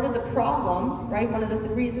as part of the problem, right? One of the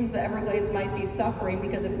reasons the Everglades might be suffering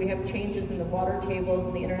because if we have changes in the water tables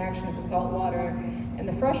and the interaction of the salt water and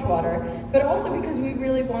the fresh water, but also because we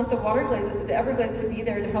really want the Everglades to be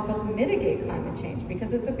there to help us mitigate climate change,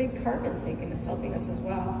 because it's a big carbon sink and it's helping us as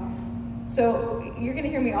well. So you're gonna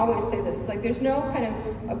hear me always say this, it's like there's no kind of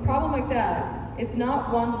a problem like that. It's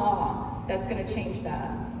not one law that's gonna change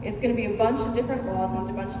that. It's gonna be a bunch of different laws and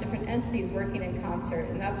a bunch of different entities working in concert,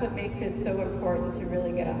 and that's what makes it so important to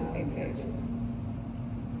really get on the same page.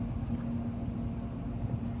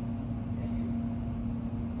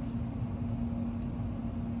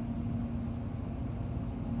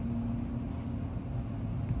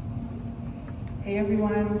 Hey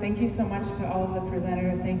everyone, thank you so much to all of the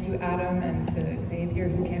presenters. Thank you Adam and to Xavier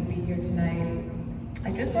who can't be here tonight.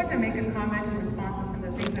 I just want to make a comment in response to some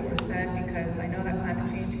of the things that were said because I know that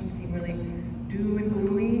climate change can seem really doom and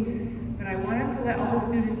gloomy, but I wanted to let all the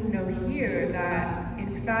students know here that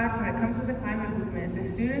in fact when it comes to the climate movement, the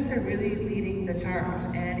students are really leading the charge,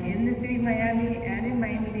 and in the city of Miami and in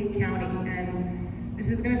Miami-Dade County. And this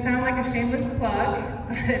is going to sound like a shameless plug,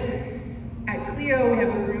 but at CLEO we have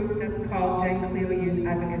a group that's called Gen CLEO Youth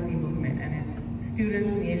Advocacy Movement, and it's students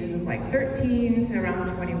from the ages of like 13 to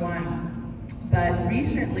around 21. But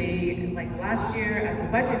recently, like last year at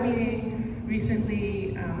the budget meeting,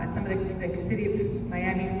 recently at some of the City of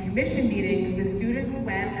Miami's commission meetings, the students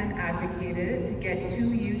went and advocated to get 2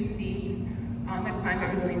 youth seats on the Climate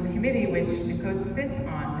Resilience Committee, which Nkosi sits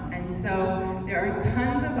on. And so there are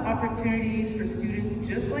tons of opportunities for students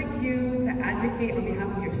just like you to advocate on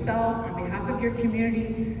behalf of yourself, on behalf of your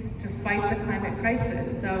community, to fight the climate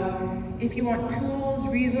crisis. So if you want tools,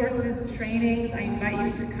 resources, trainings, I invite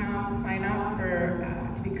you to come sign up for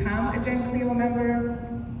to become a Gen CLEO member.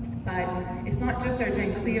 But it's not just our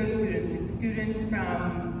Gen CLEO students, it's students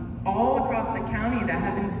from all across the county that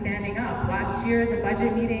have been standing up. Last year at the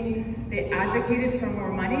budget meeting, they advocated for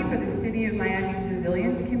more money for the City of Miami's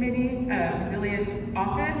Resilience Committee, Resilience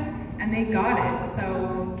Office, and they got it.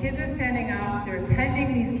 So kids are standing up, they're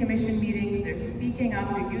attending these commission meetings, they're speaking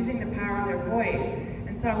up, they're using the power of their voice.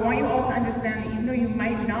 And so I want you all to understand that even though you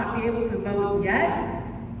might not be able to vote yet,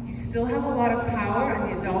 you still have a lot of power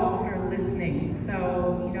and the adults are listening.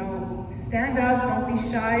 So, you know, stand up, don't be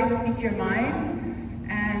shy, speak your mind.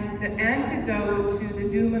 And the antidote to the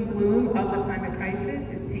doom and gloom of the climate crisis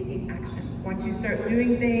is taking action. Once you start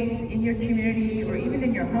doing things in your community or even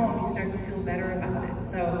in your home, you start to feel better about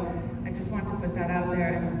it. So I just want to put that out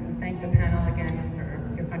there and thank the panel again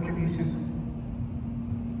for your contributions.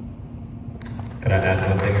 Could I add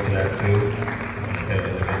one thing to that too?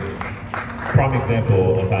 Prime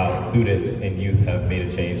example of how students and youth have made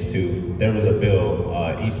a change too. There was a bill,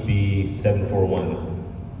 HB 741,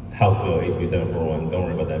 House Bill HB 741, don't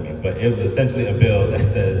worry about what that means, but it was essentially a bill that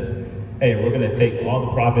says, hey, we're gonna take all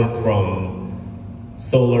the profits from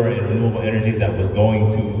solar and renewable energies that would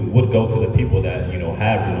go to the people that, you know,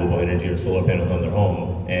 have renewable energy or solar panels on their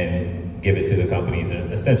home and give it to the companies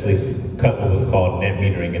and essentially cut what was called net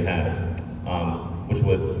metering in half, which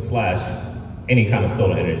would slash any kind of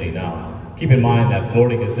solar energy. Now, keep in mind that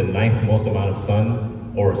Florida gets the 9th most amount of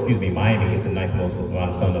sun, or excuse me, Miami gets the 9th most amount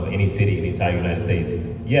of sun of any city in the entire United States.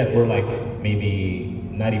 Yet we're like maybe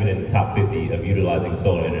not even in the top 50 of utilizing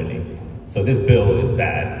solar energy. So this bill is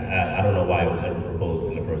bad. I don't know why it was ever proposed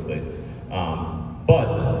in the first place. But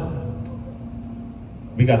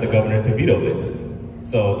we got the governor to veto it.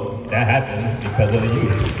 So that happened because of the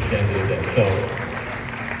youth at the end of the day. So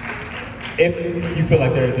if you feel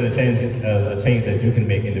like there is a change that you can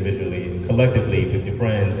make individually, collectively, with your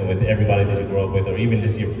friends and with everybody that you grow up with, or even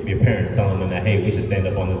just your parents telling them that, hey, we should stand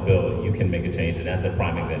up on this bill, you can make a change, and that's a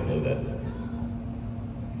prime example of that.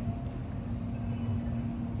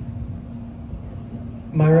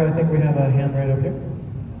 Myra, I think we have a hand right up here.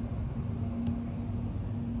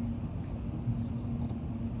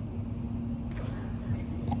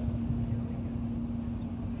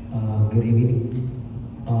 Good evening.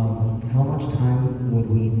 How much time would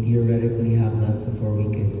we theoretically have left before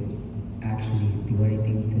we could actually do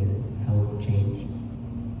anything to help change?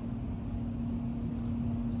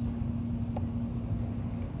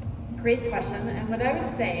 Great question, and what I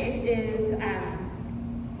would say is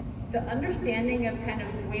the understanding of kind of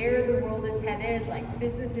where the world is headed, like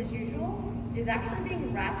business as usual, is actually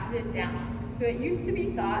being ratcheted down. So it used to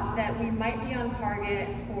be thought that we might be on target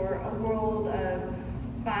for a world of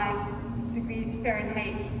 5 degrees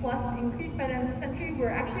Fahrenheit plus increase by the end of the century. We're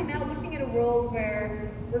actually now looking at a world where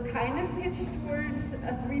we're kind of pitched towards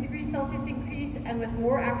a 3 degrees Celsius increase, and with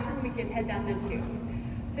more action we could head down to 2.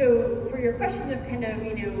 So for your question of kind of,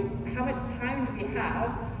 you know, how much time do we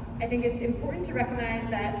have, I think it's important to recognize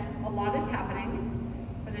that a lot is happening,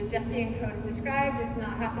 but as Jesse and Nkosi described, it's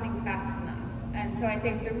not happening fast enough. And so I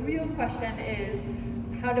think the real question is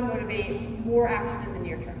how to motivate more action in the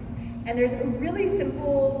near term. And there's a really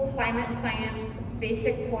simple climate science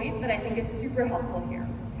basic point that I think is super helpful here.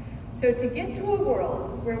 So to get to a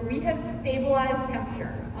world where we have stabilized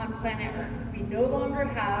temperature on planet Earth, we no longer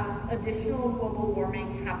have additional global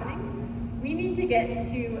warming happening, we need to get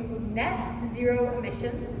to net zero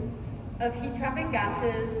emissions of heat-trapping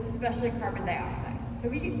gases, especially carbon dioxide. So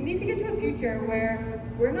we need to get to a future where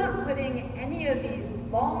we're not putting any of these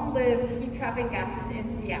long-lived heat-trapping gases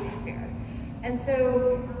into the atmosphere. And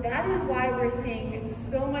so that is why we're seeing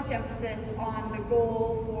so much emphasis on the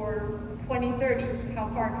goal for 2030. How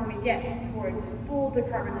far can we get towards full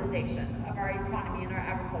decarbonization of our economy and our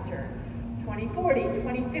agriculture? 2040,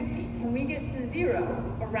 2050, can we get to zero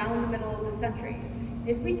around the middle of the century?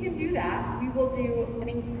 If we can do that, we will do an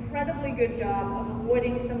incredibly good job of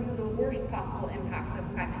avoiding some of the worst possible impacts of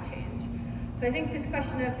climate change. So I think this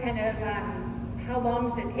question of kind of how long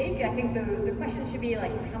does it take? I think the question should be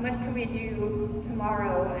like, how much can we do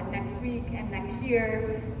tomorrow and next week and next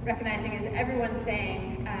year? Recognizing, as everyone's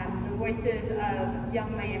saying, the voices of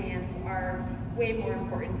young Miamians are way more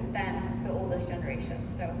important than the oldest generation.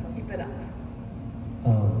 So keep it up.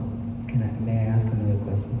 May I ask another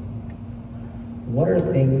question? What are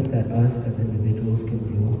things that us as individuals can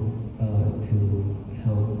do to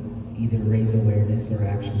help either raise awareness or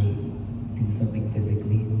actually do something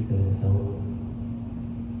physically to help?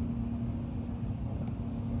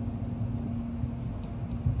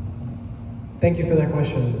 Thank you for that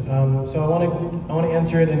question. So I want to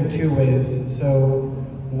answer it in two ways. So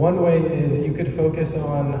one way is you could focus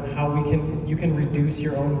on how you can reduce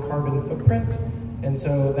your own carbon footprint, and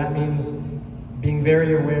so that means being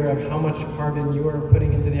very aware of how much carbon you are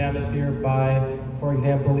putting into the atmosphere by, for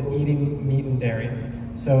example, eating meat and dairy.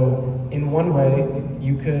 So in one way,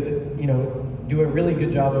 you could, do a really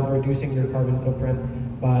good job of reducing your carbon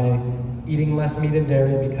footprint by eating less meat and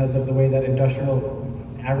dairy because of the way that industrial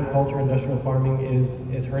farming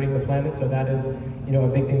is hurting the planet. So that is, a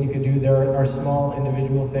big thing you could do. There are small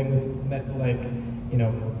individual things that, like,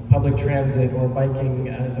 public transit or biking,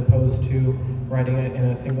 as opposed to riding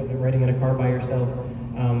in a car by yourself.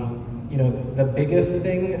 The biggest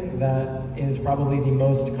thing that is probably the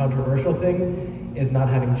most controversial thing is not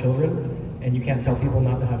having children, and you can't tell people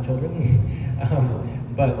not to have children.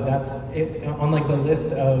 But that's it on like the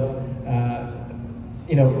list of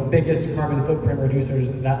biggest carbon footprint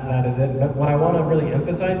reducers. That is it. But what I want to really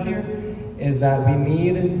emphasize here is that we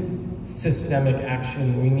need systemic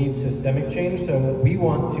action. We need systemic change. So we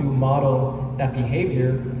want to model that behavior,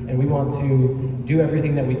 and we want to do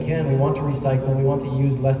everything that we can. We want to recycle. We want to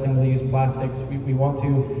use less single-use plastics. We want to,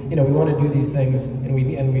 we want to do these things, and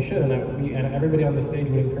we should. And everybody on the stage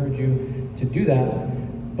would encourage you to do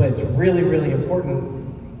that. But it's really, really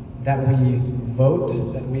important that we vote,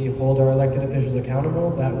 that we hold our elected officials accountable,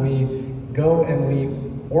 that we go and we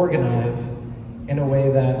organize in a way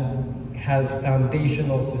that has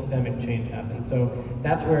foundational systemic change happen. So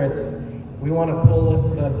that's where we want to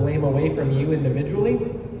pull the blame away from you individually.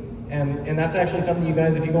 And that's actually something you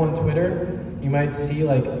guys, if you go on Twitter, you might see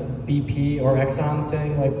like BP or Exxon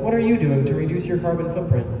saying like, what are you doing to reduce your carbon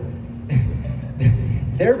footprint?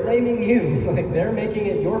 They're blaming you, like they're making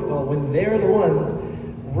it your fault when they're the ones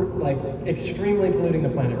like extremely polluting the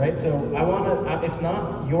planet, right? So it's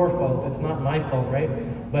not your fault, it's not my fault, right?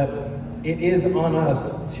 But it is on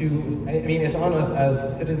us it's on us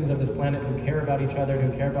as citizens of this planet who care about each other,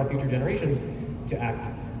 who care about future generations, to act.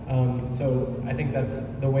 So I think that's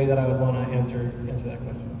the way that I would want to answer that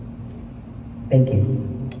question. Thank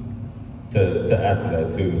you. To add to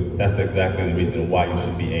that too, that's exactly the reason why you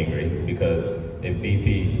should be angry, because if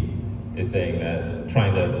BP is saying that,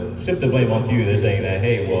 trying to shift the blame onto you, they're saying that,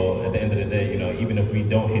 hey, well, at the end of the day, even if we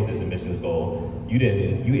don't hit this emissions goal, you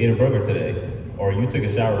ate a burger today, or you took a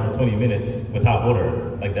shower for 20 minutes with hot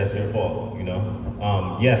water, like that's your fault,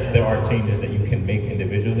 Yes, there are changes that you can make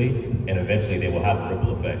individually, and eventually they will have a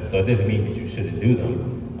ripple effect. So it doesn't mean that you shouldn't do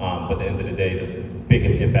them, but at the end of the day, the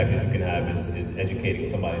biggest impact that you can have is educating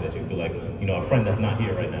somebody that you feel like, a friend that's not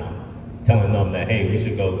here right now, telling them that, hey, we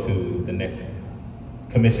should go to the next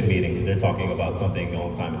commission meeting because they're talking about something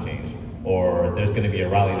on climate change, or there's going to be a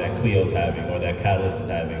rally that Clio's having, or that Catalyst is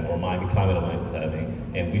having, or Miami Climate Alliance is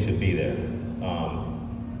having, and we should be there.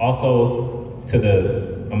 Also, to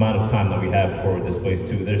the amount of time that we have for this place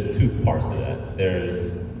too, there's two parts to that.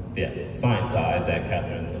 There's the science side that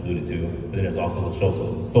Katharine alluded to, but then there's also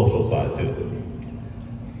the social side too.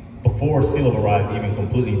 Before sea level rise even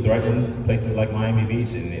completely threatens places like Miami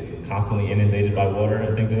Beach and is constantly inundated by water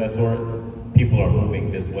and things of that sort, people are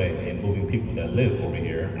moving this way and moving people that live over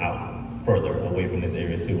here out further away from these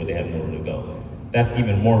areas too, where they have nowhere to go. That's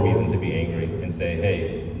even more reason to be angry and say,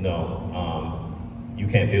 hey, no, you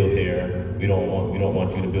can't build here. We don't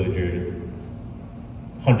want you to build your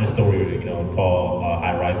 100-story, tall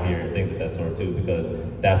high-rise here, and things of that sort too, because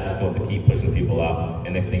that's what's going to keep pushing people out.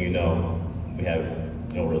 And next thing you know, we have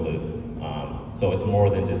nowhere to live. So it's more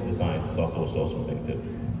than just the science; it's also a social thing too.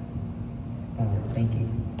 Thank you.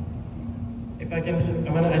 If I can,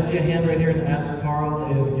 I see a hand right here, and as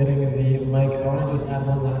Carl is getting the mic, I want to just add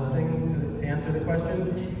one last thing to answer the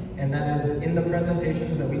question. and that is in the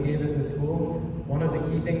presentations that we gave at the school, one of the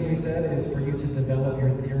key things we said is for you to develop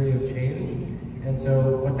your theory of change. And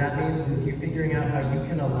so what that means is you figuring out how you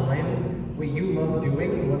can align what you love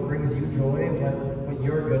doing, what brings you joy, what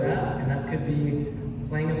you're good at, and that could be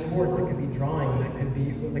playing a sport, that could be drawing, that could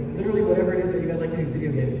be like literally whatever it is that you guys like to do,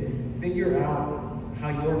 video games. Figure out how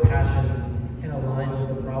your passions can align with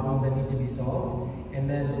the problems that need to be solved. And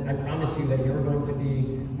then I promise you that you're going to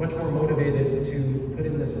be much more motivated to put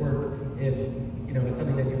in this work if it's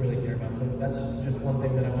something that you really care about. So that's just one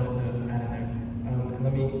thing that I wanted to add in there. And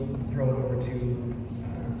let me throw it over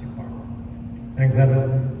to Carl. Thanks,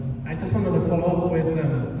 Adam. I just wanted to follow up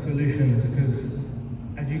with solutions, because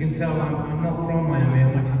as you can tell, I'm not from Miami,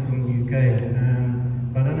 I'm actually from the UK.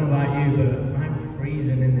 But I don't know about you, but I'm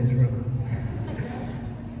freezing in this room.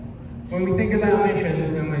 When we think about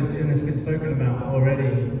emissions, and it's been spoken about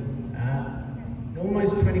already,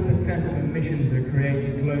 almost 20% of emissions are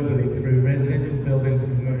created globally through residential buildings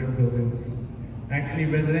and commercial buildings. Actually,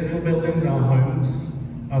 residential buildings, our homes,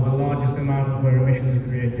 are the largest amount of where emissions are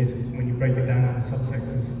created when you break it down into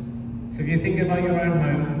subsectors. So if you think about your own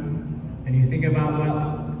home, and you think about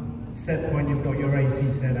what set point you've got your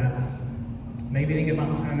AC set at, maybe think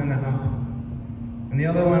about turning that up. And the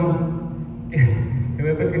other one,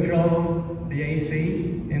 whoever controls the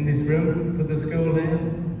AC in this room for the school there,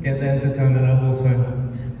 get them to turn it up also.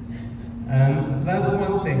 That's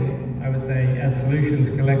one thing I would say as solutions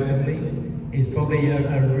collectively is probably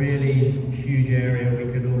a really huge area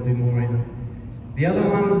we could all do more in. The other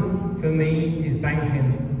one for me is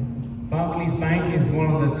banking. Barclays Bank is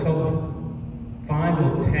one of the top 5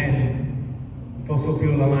 or 10 fossil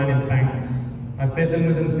fuel aligned banks. I've been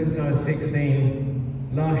with them since I was 16.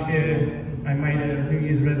 Last year, I made a New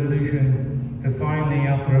Year's resolution to finally,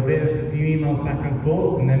 after a few emails back and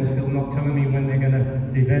forth, and them still not telling me when they're going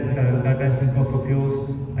to divest from fossil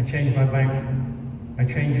fuels, I changed my bank. I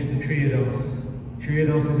changed it to Triodos.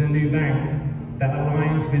 Triodos is a new bank that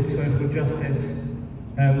aligns with social justice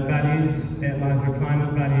values, it aligns with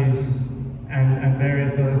climate values, and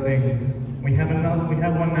various other things. We have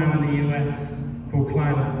one now in the US called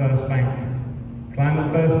Climate First Bank.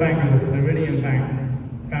 Climate First Bank is a Floridian bank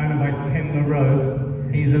founded by Ken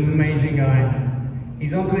LaRoe. He's an amazing guy.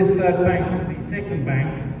 He's onto his third bank, because his second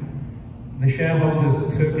bank, the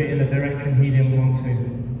shareholders took it in a direction he didn't want to.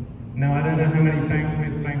 Now, I don't know how many banks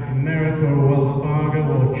with Bank of America or Wells Fargo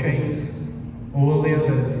or Chase or all the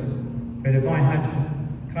others, but if I had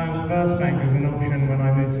Climate First Bank as an option when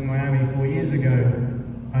I moved to Miami 4 years ago,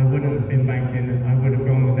 I wouldn't have been banking, I would have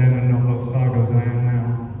gone with them and not Wells Fargo as I am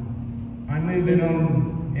now. I'm moving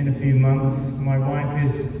on in a few months. My wife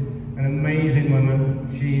is an amazing woman.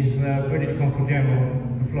 She's the British Consul General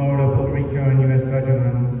for Florida, Puerto Rico, and US Virgin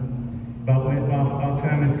Islands. But our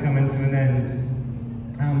term is coming to an end.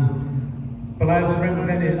 But I was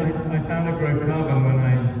represented. I founded Grove Carbon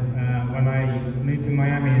when I moved to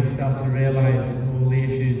Miami and started to realise all the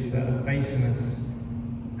issues that are facing us.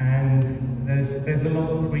 And there's a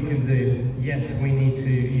lot we can do. Yes, we need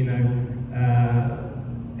to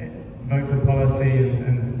vote for policy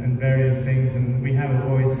and various things, and we have a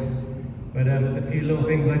voice. But a few little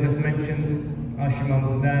things I just mentioned, ask your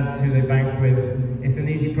mums and dads who they bank with. It's an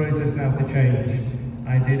easy process now to change.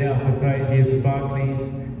 I did it after 30 years with Barclays.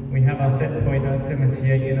 We have our set point at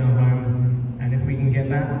 78 in our home, and if we can get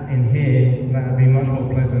that in here, that would be much more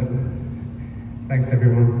pleasant. Thanks,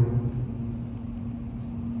 everyone.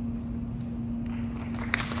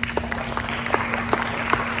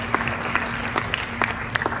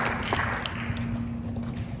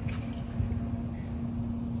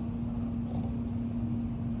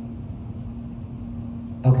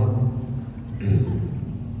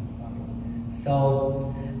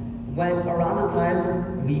 So, when around the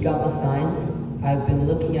time we got the signs, I've been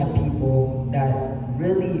looking at people that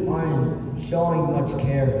really aren't showing much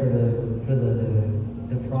care for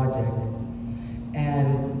the project,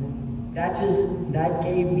 and that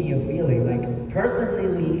gave me a feeling like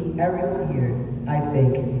personally, everyone here, I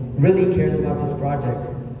think, really cares about this project.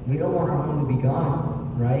 We don't want our home to be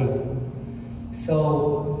gone, right?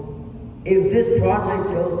 So, if this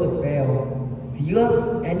project goes to fail, do you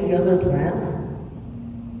have any other plans?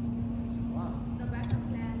 No backup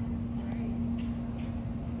plans.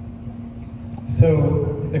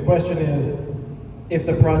 So the question is, if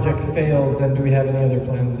the project fails, then do we have any other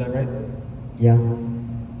plans? Is that right? Yeah.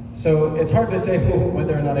 So it's hard to say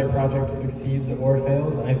whether or not a project succeeds or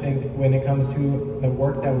fails. I think when it comes to the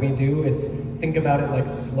work that we do, think about it like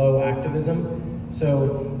slow activism.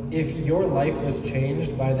 So if your life was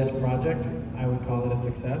changed by this project, I would call it a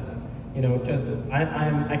success.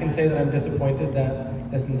 I can say that I'm disappointed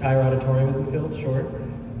that this entire auditorium isn't filled, sure.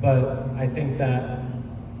 but I think that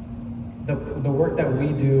the work that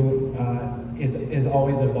we do is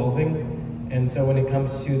always evolving. And so when it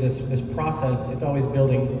comes to this process, it's always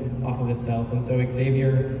building off of itself. And so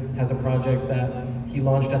Xavier has a project that he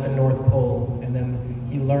launched at the North Pole, and then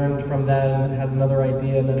he learned from that and has another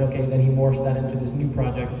idea, and then then he morphs that into this new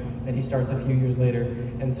project that he starts a few years later.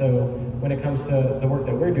 And so when it comes to the work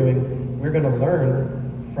that we're doing, we're gonna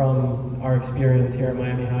learn from our experience here at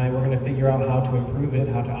Miami High. We're gonna figure out how to improve it,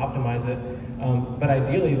 how to optimize it. But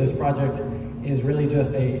ideally, this project is really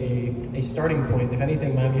just a starting point. If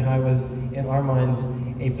anything, Miami High was, in our minds,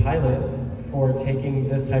 a pilot for taking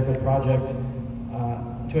this type of project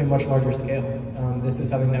to a much larger scale. This is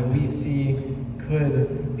something that we see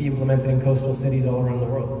could be implemented in coastal cities all around the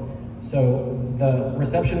world. So the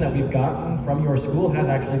reception that we've gotten from your school has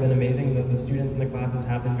actually been amazing. The students in the classes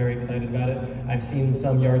have been very excited about it. I've seen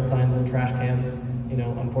some yard signs and trash cans. You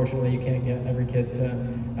know, unfortunately, you can't get every kid to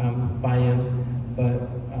buy in, but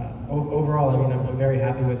overall, I mean, I'm very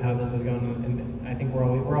happy with how this has gone, and I think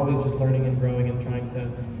we're always just learning and growing and trying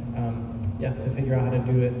to figure out how to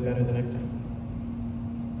do it better the next time.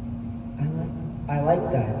 I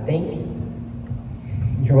like that. Thank you.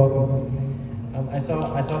 You're welcome. I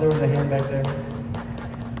saw there was a hand back there.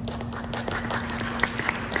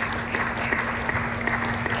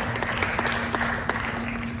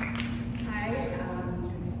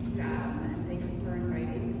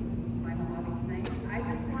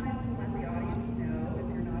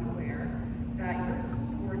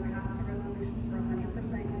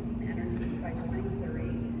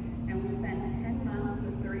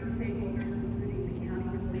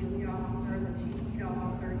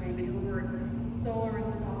 Solar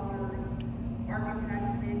installers,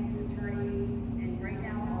 architects, land use attorneys, and right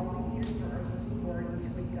now all we need is for our school board to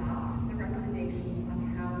adopt the recommendations on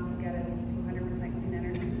how to get us to 100% clean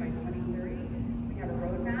energy by 2030. We have a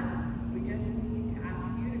roadmap. We just need to ask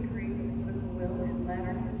you to create the political will and let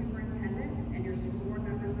our superintendent and your school board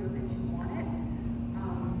members know that you want it.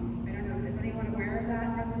 I don't know, is anyone aware of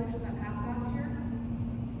that resolution that passed last year?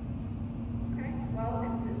 Okay, well,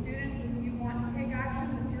 if the students, if you want to take action,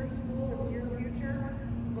 it's your school, it's your future.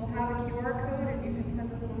 We'll have a QR code and you can send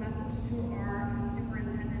a little message to our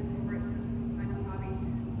superintendent over at Citizens Climate Lobby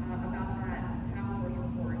about that task force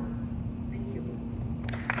report. Thank you.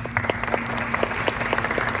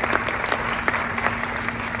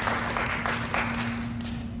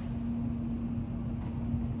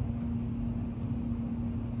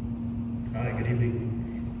 Hi, good evening.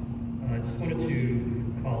 I just wanted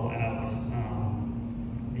to call out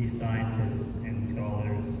these scientists and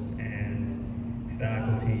scholars and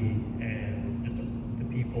faculty and just the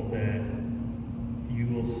people that you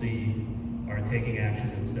will see are taking action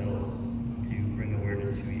themselves to bring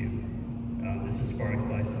awareness to you. This is sparked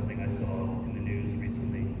by something I saw in the news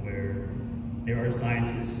recently where there are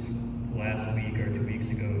scientists last week or 2 weeks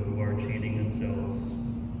ago who are chaining themselves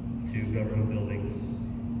to government buildings.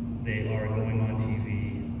 They are going on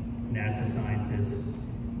TV. NASA scientists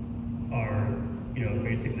are, you know,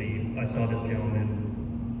 basically, I saw this gentleman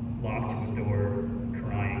locked to a door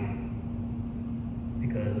crying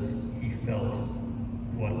because he felt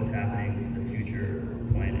what was happening to the future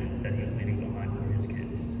planet that he was leaving behind for his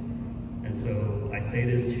kids. And so I say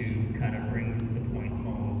this to kind of bring the point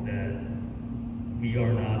home that we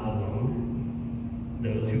are not alone.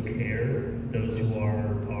 Those who care, those who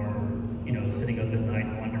are you know, sitting up at night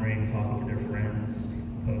wondering, talking to their friends,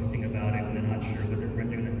 posting about it when they're not sure what their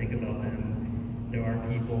friends are going to think about them. There are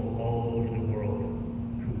people all over the world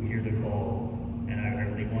who hear the call, and I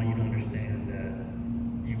really want you to understand that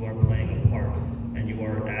you are playing a part, and you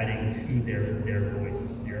are adding to their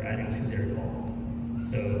voice. You're adding to their call.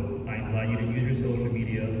 So I invite you to use your social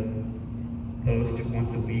media, post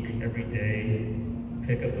once a week, every day,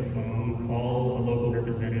 pick up the phone, call a local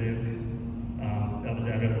representative. I was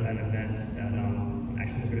at an event at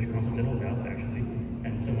actually the British Consul General's house, actually,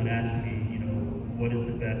 and someone asked me, you know, what is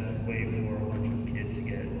the best way for a bunch of kids to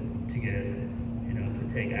get, you know, to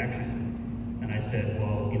take action? And I said,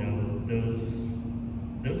 well, you know,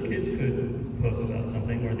 those kids could post about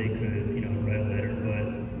something, or they could, you know, write a letter,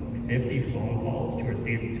 but 50 phone calls to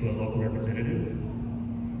a local representative,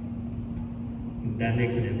 that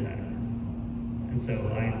makes an impact. And so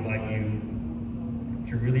I invite you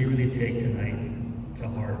to really, really take tonight to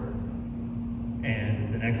heart.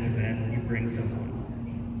 And the next event, you bring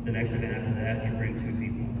someone. The next event after that, you bring 2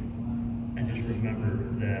 people. And just remember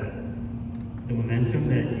that the momentum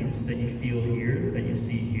that you feel here, that you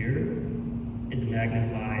see here, is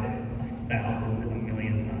magnified 1,000,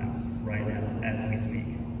 1,000,000 times right now as we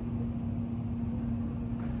speak.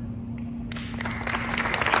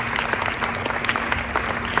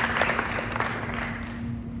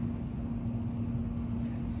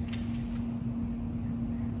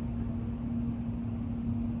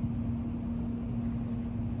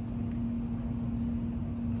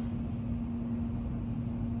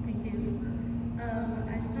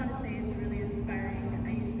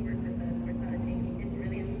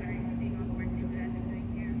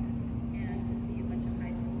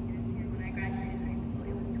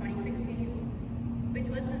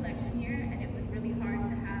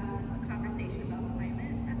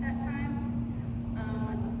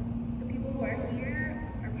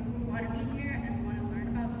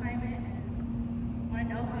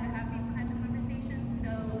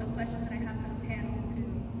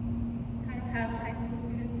 high school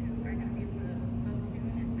students who are going to be able to vote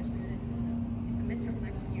soon, especially that it's a midterm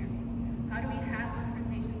election year. How do we have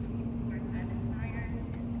conversations with people who are climate deniers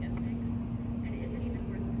and skeptics, and is it even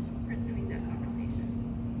worth pursuing that conversation?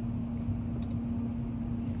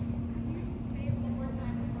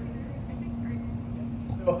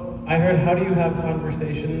 So I heard, how do you have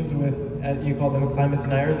conversations with, you call them climate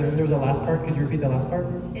deniers, and then there was a last part. Could you repeat the last part?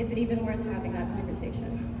 Is it even worth having that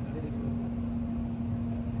conversation?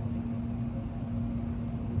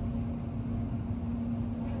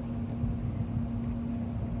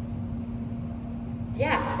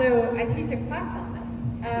 Yeah, so I teach a class on this.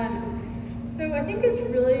 So I think it's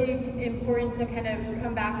really important to kind of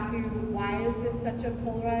come back to why is this such a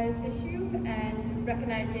polarized issue, and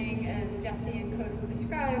recognizing, as Jesse and Coast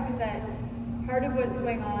described, that part of what's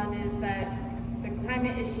going on is that the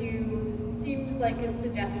climate issue seems like it's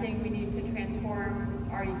suggesting we need to transform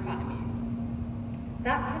our economies.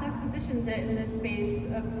 That kind of positions it in the space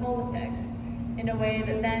of politics in a way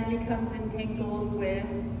that then becomes entangled with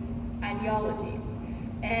ideology.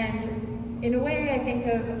 And in a way, I think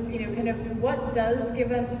of, kind of what does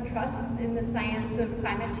give us trust in the science of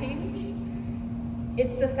climate change.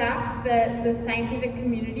 It's the fact that the scientific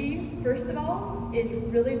community, first of all, is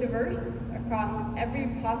really diverse across every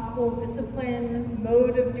possible discipline,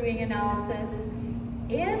 mode of doing analysis.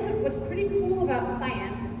 And what's pretty cool about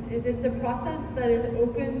science is it's a process that is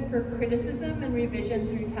open for criticism and revision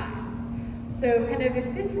through time. So kind of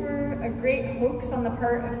if this were a great hoax on the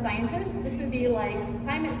part of scientists, this would be like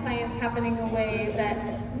climate science happening in a way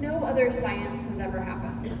that no other science has ever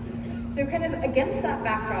happened. So kind of against that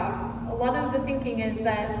backdrop, a lot of the thinking is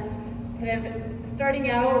that kind of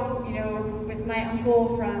starting out, with my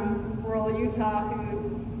uncle from rural Utah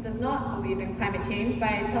who does not believe in climate change,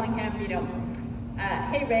 by telling him,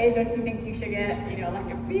 hey Ray, don't you think you should get,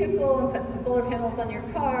 electric vehicle and put some solar panels on your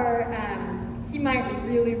car? He might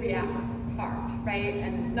really react hard, right,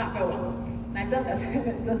 and not go well. And I've done this,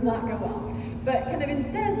 it does not go well. But kind of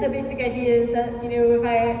instead, the basic idea is that, if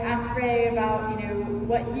I ask Ray about,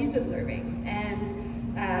 what he's observing, and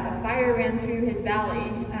a fire ran through his valley,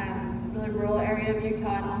 really rural area of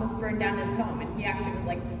Utah, and almost burned down his home, and he actually was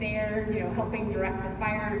like there, helping direct the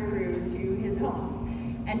fire crew to his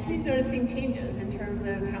home. And he's noticing changes in terms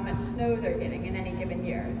of how much snow they're getting in any given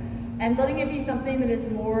year. And letting it be something that is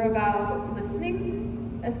more about listening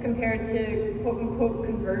as compared to quote-unquote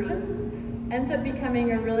conversion ends up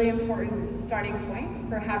becoming a really important starting point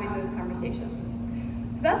for having those conversations.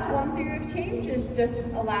 So that's one theory of change, is just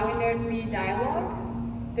allowing there to be dialogue.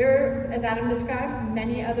 There are, as Adam described,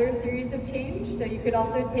 many other theories of change. So you could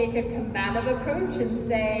also take a combative approach and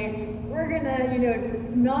say, we're gonna,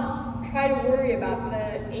 not try to worry about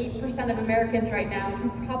the 8% of Americans right now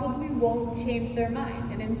who probably won't change their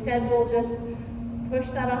mind. And instead we'll just push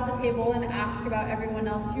that off the table and ask about everyone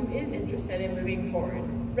else who is interested in moving forward.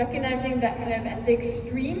 Recognizing that kind of at the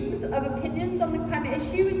extremes of opinions on the climate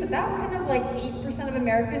issue, it's about kind of like 8% of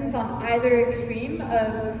Americans on either extreme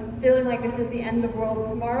of feeling like this is the end of the world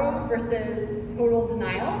tomorrow versus total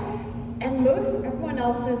denial. And everyone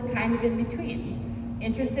else is kind of in between.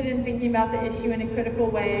 Interested in thinking about the issue in a critical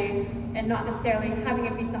way and not necessarily having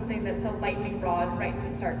it be something that's a lightning rod right to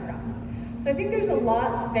start from. So I think there's a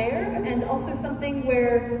lot there, and also something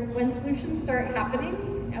where when solutions start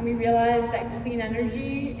happening and we realize that clean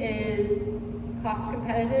energy is cost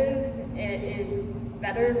competitive, it is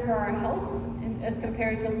better for our health as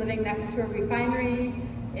compared to living next to a refinery,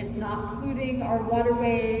 it's not polluting our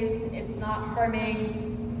waterways, it's not harming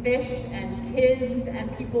fish and kids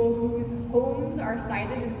and people whose homes are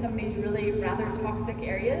sited in some of these really rather toxic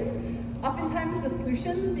areas. Oftentimes the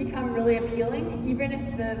solutions become really appealing, even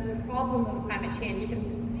if the problem of climate change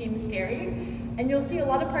can seem scary. And you'll see a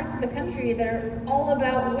lot of parts of the country that are all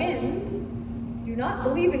about wind, do not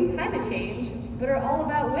believe in climate change, but are all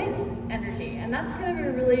about wind energy. And that's kind of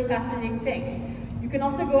a really fascinating thing. You can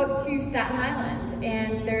also go up to Staten Island,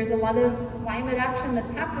 and there's a lot of climate action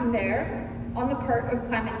that's happened there on the part of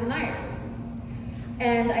climate deniers.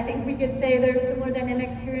 And I think we could say there's similar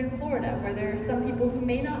dynamics here in Florida, where there are some people who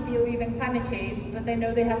may not believe in climate change, but they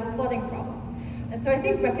know they have a flooding problem. And so I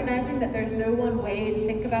think recognizing that there's no one way to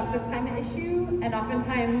think about the climate issue, and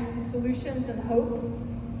oftentimes solutions and hope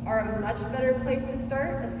are a much better place to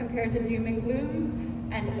start as compared to doom and gloom,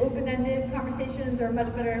 and open-ended conversations are a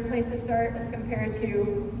much better place to start as compared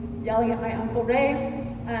to yelling at my Uncle Ray.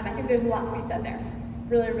 I think there's a lot to be said there.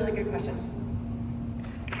 Really, really good question.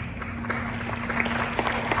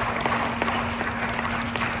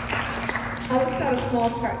 I'll just add a small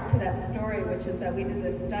part to that story, which is that we did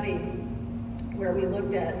this study where we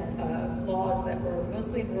looked at laws that were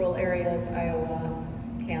mostly in rural areas, Iowa,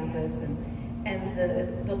 Kansas,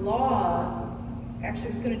 And the law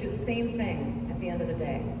actually was going to do the same thing at the end of the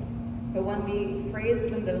day. But when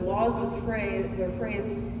the laws were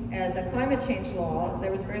phrased as a climate change law,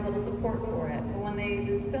 there was very little support for it. But when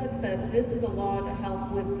they said this is a law to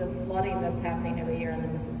help with the flooding that's happening every year in the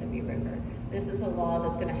Mississippi River, this is a law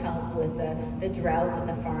that's going to help with the drought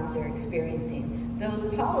that the farms are experiencing, those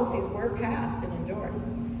policies were passed and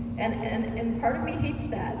endorsed. And part of me hates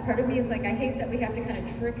that. Part of me is like, I hate that we have to kind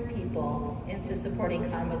of trick people into supporting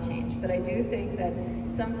climate change. But I do think that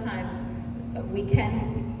sometimes we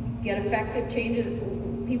can get effective changes.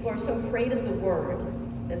 People are so afraid of the word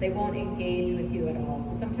that they won't engage with you at all.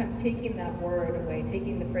 So sometimes taking that word away,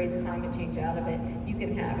 taking the phrase climate change out of it, you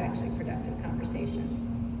can have actually productive conversations.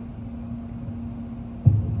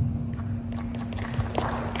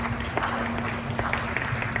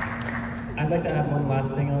 I'd like to add one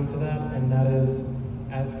last thing onto that, and that is,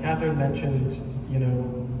 as Katharine mentioned,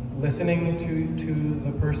 listening to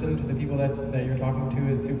the person, to the people that you're talking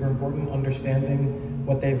to is super important. Understanding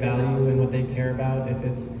what they value and what they care about, if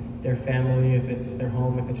it's their family, if it's their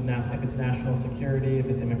home, if it's national security, if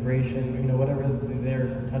it's immigration, whatever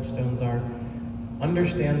their touchstones are.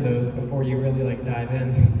 Understand those before you really dive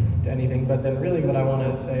in to anything. But then really what I want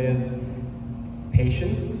to say is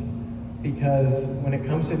patience, because when it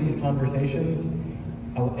comes to these conversations,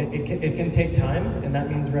 it can take time, and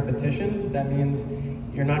that means repetition. That means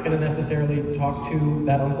you're not going to necessarily talk to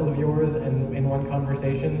that uncle of yours and in one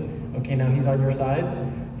conversation, okay, now he's on your side.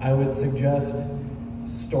 I would suggest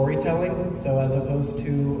storytelling. So as opposed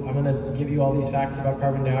to, I'm going to give you all these facts about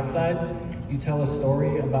carbon dioxide, you tell a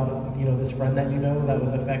story about, this friend that that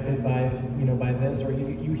was affected by, by this, or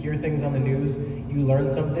you hear things on the news, you learn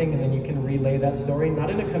something, and then you can relay that story, not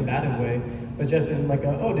in a combative way, but just in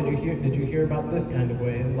oh, did you hear about this kind of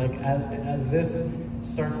way? And as this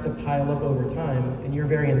starts to pile up over time, and you're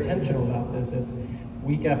very intentional about this, it's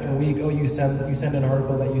week after week, oh, you send an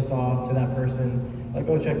article that you saw to that person,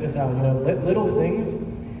 oh, check this out, little things,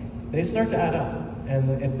 they start to add up.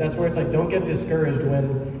 And that's where it's don't get discouraged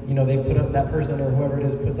when, they put up, that person or whoever it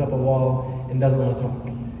is puts up a wall and doesn't want to talk.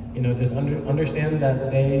 Just understand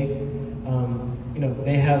that they,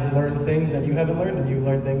 they have learned things that you haven't learned, and you've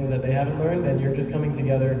learned things that they haven't learned, and you're just coming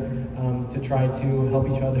together to try to help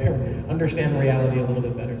each other understand reality a little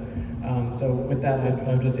bit better. So with that,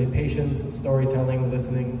 I would just say patience, storytelling,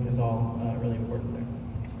 listening is all really important there.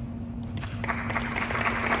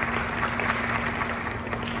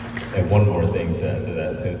 And one more thing to add to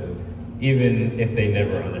that too. Even if they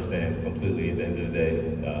never understand completely at the end of the day,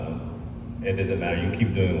 it doesn't matter. You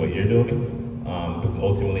keep doing what you're doing, because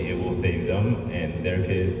ultimately it will save them and their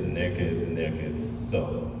kids and their kids and their kids.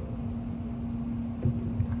 So.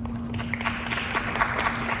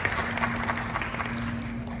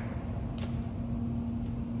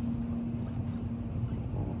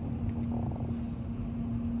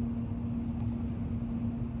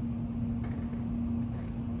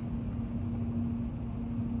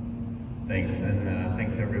 Thanks, and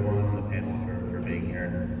thanks everyone on the panel for being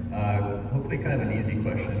here. Hopefully kind of an easy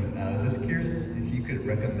question. Just curious if you could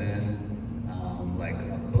recommend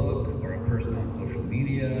a book or a person on social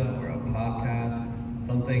media or a podcast,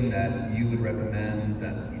 something that you would recommend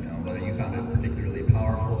that, whether you found it particularly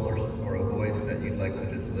powerful or a voice that you'd like to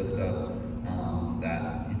just lift up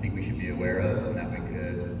that you think we should be aware of and that we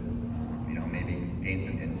could, maybe gain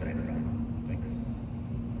some insight from. Thanks.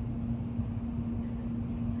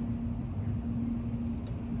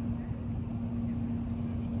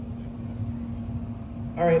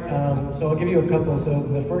 All right, so I'll give you a couple. So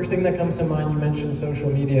the first thing that comes to mind, you mentioned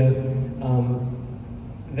social media.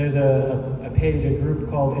 There's a page, a group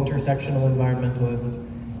called Intersectional Environmentalist,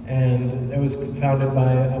 and it was founded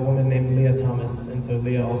by a woman named Leah Thomas, and so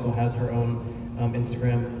Leah also has her own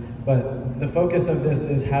Instagram. But the focus of this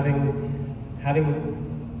is having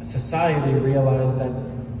society realize that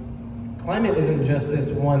climate isn't just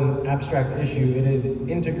this one abstract issue, it is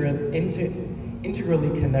integrally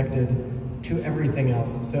connected to everything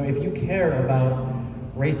else. So if you care about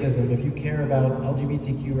racism, if you care about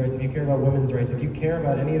LGBTQ rights, if you care about women's rights, if you care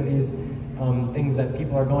about any of these things that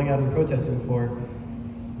people are going out and protesting for,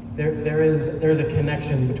 there's a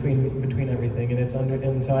connection between everything,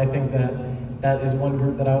 and so I think that is one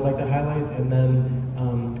group that I would like to highlight. And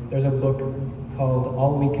then there's a book called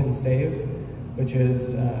All We Can Save, which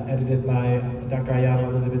is edited by Dr. Ayanna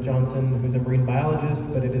Elizabeth Johnson, who's a marine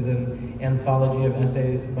biologist, but it is an anthology of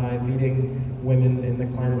essays by leading women in the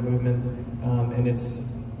climate movement, and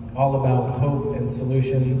it's all about hope and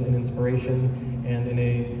solutions and inspiration, and in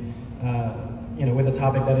a with a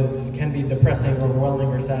topic that can be depressing, overwhelming,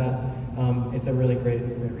 or sad. It's a really great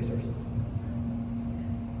resource.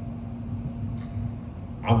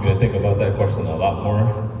 I'm gonna think about that question a lot more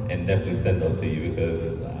and definitely send those to you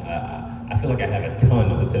because I feel like I have a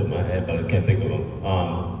ton at the tip of my head, but I just can't think of them.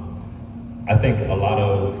 I think a lot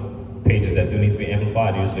of pages that do need to be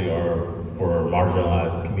amplified usually are for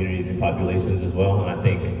marginalized communities and populations as well. And I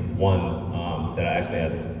think one that I actually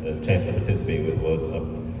had a chance to participate with was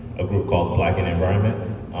a group called Black in Environment.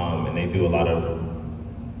 And they do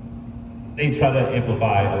they try to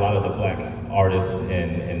amplify a lot of the Black artists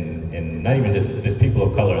and not even just people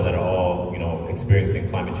of color that are all, experiencing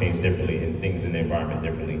climate change differently and things in the environment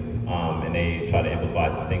differently. And they try to amplify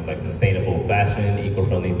things like sustainable fashion,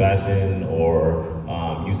 eco-friendly fashion, or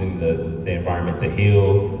using the environment to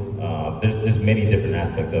heal. There's many different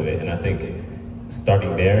aspects of it, and I think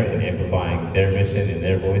starting there and amplifying their mission and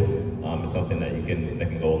their voice is something that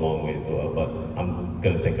can go a long way as well. But I'm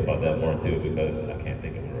gonna think about that more too because I can't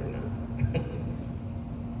think of it right now.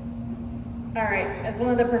 All right, as one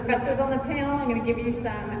of the professors on the panel, I'm going to give you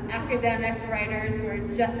some academic writers who are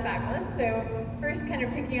just fabulous. So first, kind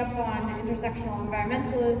of picking up on the intersectional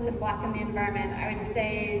environmentalists and Black in the environment, I would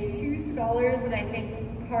say two scholars that I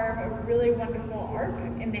think carve a really wonderful arc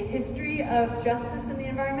in the history of justice in the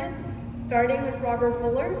environment, starting with Robert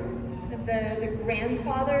Bullard, the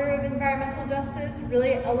grandfather of environmental justice,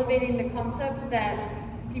 really elevating the concept that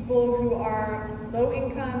people who are low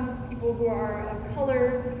income, people who are of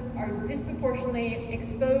color, are disproportionately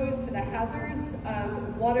exposed to the hazards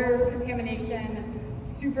of water contamination,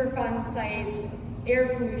 Superfund sites,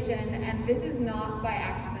 air pollution, and this is not by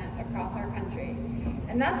accident across our country.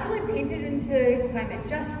 And that's really painted into climate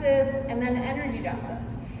justice and then energy justice.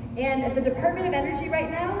 And at the Department of Energy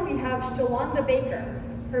right now, we have Shalonda Baker.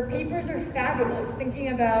 Her papers are fabulous, thinking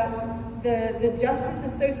about the justice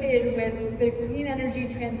associated with the clean energy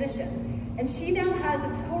transition. And she now has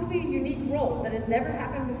a totally unique role that has never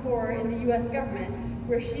happened before in the US government,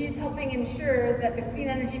 where she's helping ensure that the clean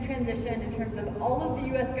energy transition, in terms of all of the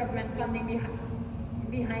US government funding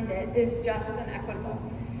behind it, is just and equitable.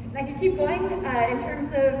 And I could keep going in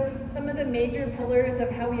terms of some of the major pillars of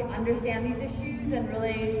how we understand these issues and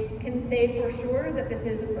really can say for sure that this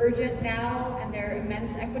is urgent now and there are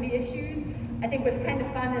immense equity issues. I think what's kind of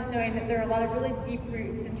fun is knowing that there are a lot of really deep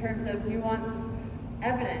roots in terms of nuanced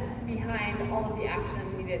evidence behind all of the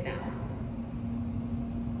action needed now.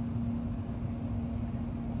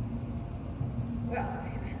 Well,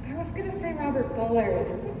 I was going to say Robert Bullard.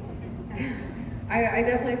 I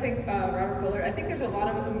definitely think Robert Bullard, I think there's a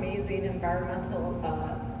lot of amazing environmental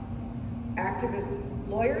activist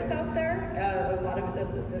lawyers out there. A lot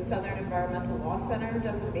of the Southern Environmental Law Center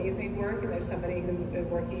does amazing work, and there's somebody who is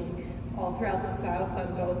working all throughout the South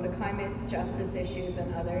on both the climate justice issues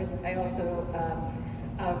and others. I also,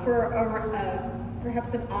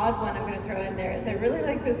 perhaps an odd one I'm going to throw in there is I really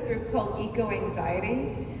like this group called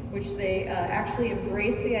Eco-Anxiety, which they actually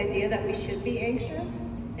embrace the idea that we should be anxious,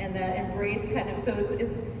 and that embrace kind of, so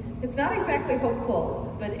it's not exactly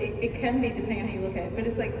hopeful, but it can be depending on how you look at it. But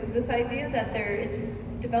it's like this idea that it's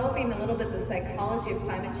developing a little bit the psychology of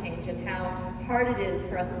climate change and how hard it is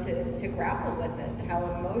for us to grapple with it, how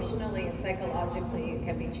emotionally and psychologically it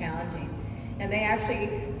can be challenging. And they actually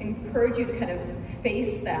encourage you to kind of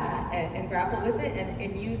face that and grapple with it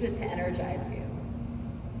and use it to energize you.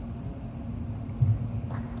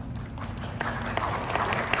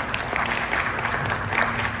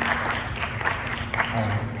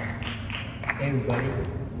 Hey everybody,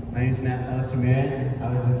 my name is Matt Ramirez.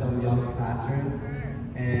 I was in some of y'all's classroom,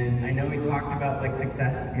 and I know we talked about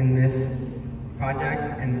success in this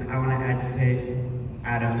project, and I want to agitate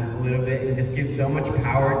Adam a little bit and just give so much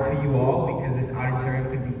power to you all, because this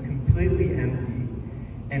auditorium could be completely empty,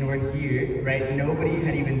 and we're here, right? Nobody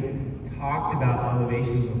had even talked about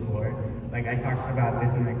elevations before. I talked about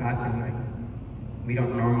this in my classroom, we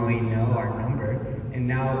don't normally know our number. And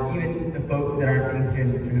now even the folks that aren't in here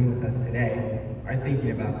in this room with us today are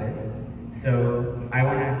thinking about this. So I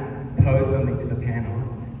want to pose something to the panel,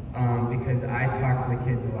 because I talked to the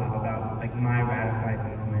kids a lot about my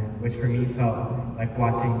radicalizing moment, which for me felt like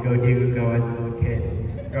watching Go Do Go as a little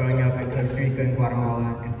kid, growing up in Costa Rica and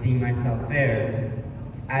Guatemala and seeing myself there.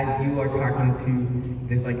 As you are talking to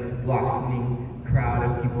this blossoming crowd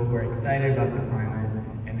of people who are excited about the climate,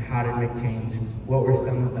 how to make change, what were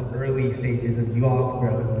some of the early stages of you all's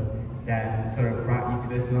growth that sort of brought you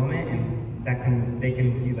to this moment, and that they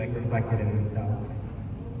can see reflected in themselves.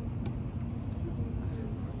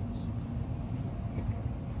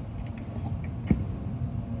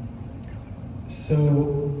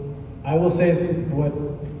 So I will say what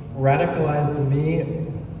radicalized me,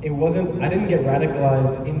 I didn't get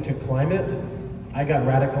radicalized into climate, I got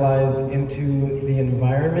radicalized into the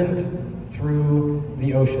environment through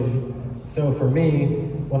the ocean. So for me,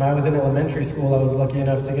 when I was in elementary school, I was lucky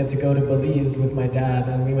enough to get to go to Belize with my dad,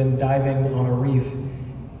 and we went diving on a reef.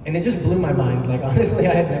 And it just blew my mind. Like, honestly,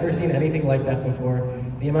 I had never seen anything like that before.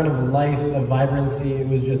 The amount of life, the vibrancy, it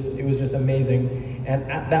was just amazing. And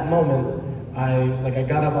at that moment, I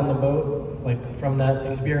got up on the boat, like, from that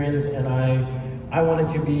experience, and I wanted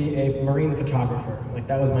to be a marine photographer. Like,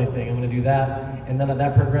 that was my thing. I'm gonna do that. And then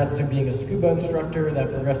that progressed to being a scuba instructor, that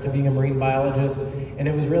progressed to being a marine biologist. And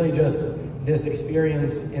it was really just this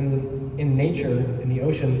experience in nature, in the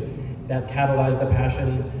ocean, that catalyzed a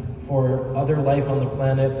passion for other life on the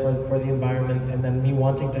planet, for the environment, and then me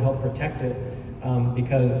wanting to help protect it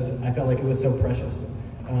because I felt like it was so precious.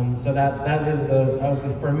 So that is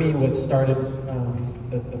for me, what started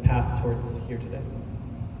the path towards here today.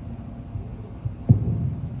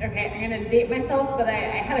 Okay, I'm gonna date myself, but I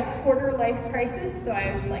had a quarter life crisis. So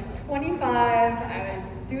I was like 25, I was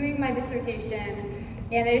doing my dissertation,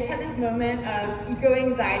 and I just had this moment of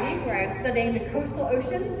eco-anxiety where I was studying the coastal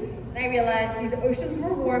ocean, and I realized these oceans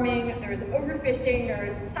were warming, there was overfishing, there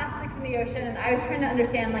was plastics in the ocean, and I was trying to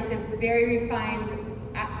understand like this very refined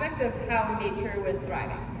aspect of how nature was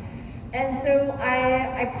thriving. And so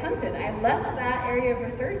I punted. I left that area of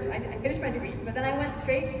research. I finished my degree, but then I went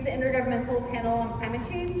straight to the Intergovernmental Panel on Climate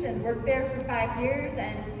Change and worked there for 5 years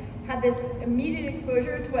and had this immediate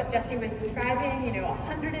exposure to what Jesse was describing,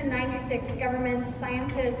 196 government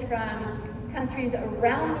scientists from countries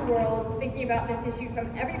around the world thinking about this issue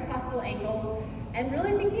from every possible angle and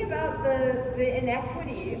really thinking about the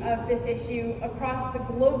inequity of this issue across the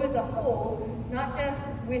globe as a whole, not just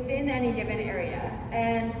within any given area.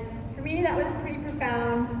 And for me, that was pretty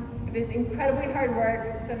profound. It was incredibly hard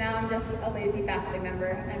work, so now I'm just a lazy faculty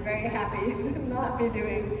member. I'm very happy to not be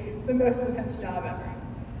doing the most intense job ever.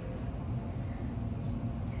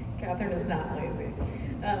 Katharine is not lazy.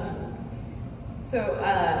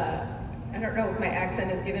 I don't know if my accent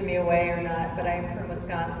has given me away or not, but I'm from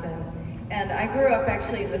Wisconsin. And I grew up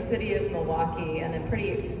actually in the city of Milwaukee in a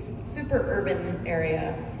pretty super urban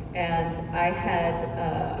area. And I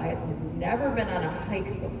had never been on a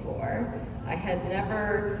hike before. I had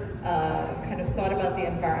never kind of thought about the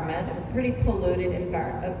environment. It was a pretty polluted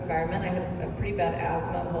environment. I had a pretty bad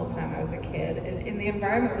asthma the whole time I was a kid. And the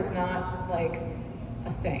environment was not like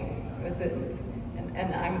a thing. It was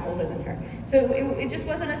and I'm older than her. So it just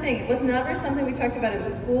wasn't a thing. It was never something we talked about in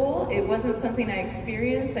school. It wasn't something I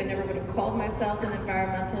experienced. I never would have called myself an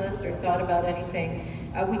environmentalist or thought about anything.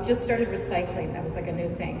 We just started recycling. That was like a new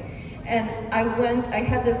thing. And I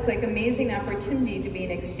had this like amazing opportunity to be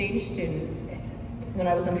an exchange student when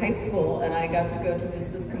I was in high school, and I got to go to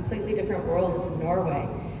this completely different world of Norway.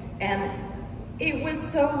 And it was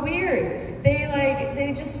so weird.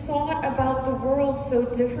 They just thought about the world so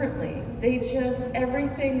differently.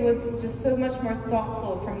 Everything was just so much more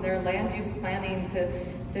thoughtful, from their land use planning to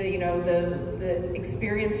the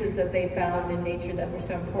experiences that they found in nature that were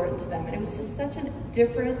so important to them. And it was just such a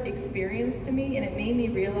different experience to me, and it made me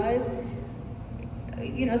realize,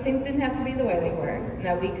 things didn't have to be the way they were, and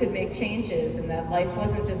that we could make changes, and that life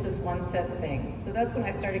wasn't just this one set thing. So that's when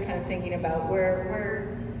I started kind of thinking about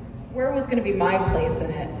where was going to be my place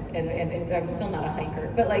in it, and I'm still not a hiker,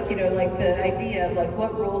 but the idea of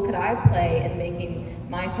what role could I play in making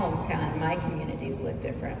my hometown, my communities look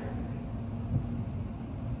different.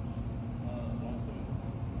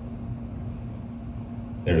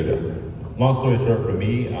 There we go. Long story short, for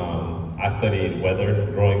me, I studied weather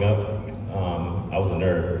growing up. I was a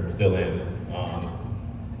nerd, still am.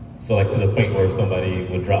 So to the point where somebody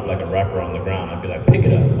would drop like a wrapper on the ground, I'd be like, pick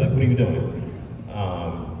it up, what are you doing?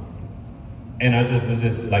 And I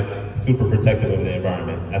was super protective of the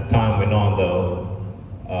environment. As time went on though,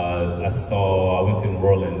 I went to New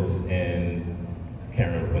Orleans in, I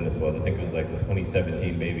can't remember when this was, I think it was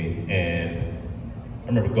 2017 maybe. And I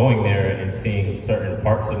remember going there and seeing certain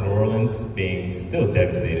parts of New Orleans being still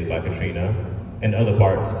devastated by Katrina, and other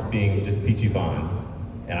parts being just peachy fine.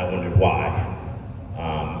 And I wondered why.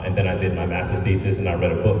 And then I did my master's thesis, and I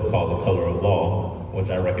read a book called The Color of Law, which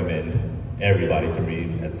I recommend everybody to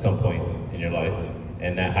read at some point in your life.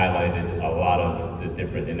 And that highlighted a lot of the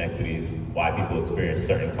different inequities, why people experience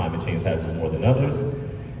certain climate change hazards more than others.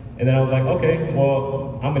 And then I was like, okay,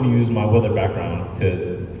 well, I'm gonna use my weather background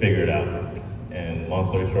to figure it out. And long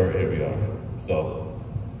story short, here we are. So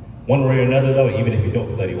one way or another though, even if you don't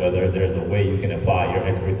study weather, there's a way you can apply your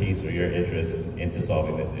expertise or your interest into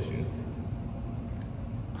solving this issue.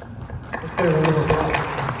 Let's get a round of applause.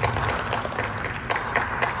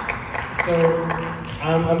 So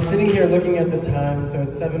I'm sitting here looking at the time, so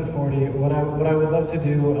it's 7:40. What I would love to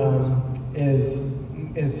do is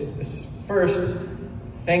first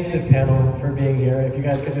thank this panel for being here. If you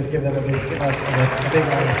guys could just give them a big round of applause for being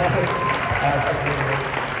here.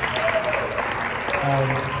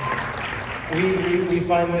 We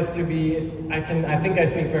find this to be, I think I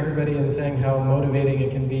speak for everybody in saying how motivating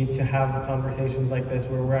it can be to have conversations like this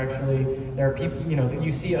where we're actually, there are people, you know,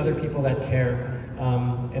 you see other people that care,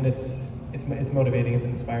 and it's motivating, it's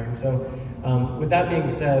inspiring. So with that being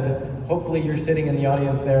said, hopefully you're sitting in the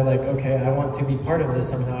audience there like, okay, I want to be part of this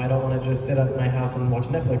somehow. I don't want to just sit at my house and watch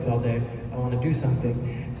Netflix all day. I want to do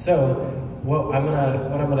something. So what I'm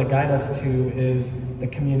gonna guide us to is the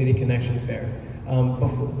Community Connection Fair.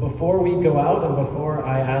 Before we go out and before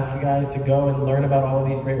I ask you guys to go and learn about all of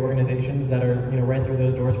these great organizations that are, you know, right through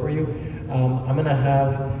those doors for you, I'm gonna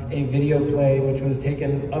have a video play which was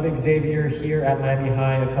taken of Xavier here at Miami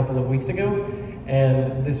High a couple of weeks ago.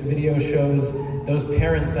 And this video shows those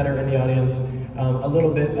parents that are in the audience a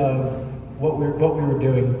little bit of what we were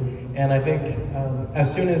doing. And I think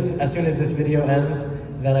as soon as this video ends,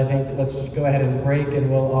 then I think let's just go ahead and break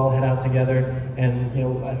and we'll all head out together. And you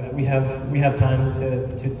know, we have time to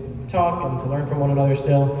talk and to learn from one another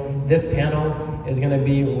still. This panel is going to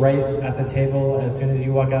be right at the table as soon as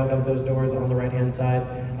you walk out of those doors on the right-hand side.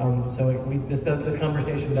 So this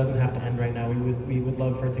conversation doesn't have to end right now. We would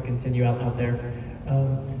love for it to continue out there.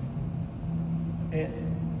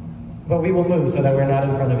 But we will move so that we're not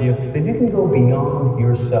in front of you. If you can go beyond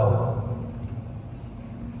yourself,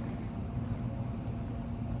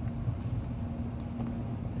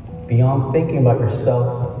 beyond thinking about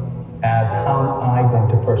yourself as how am I going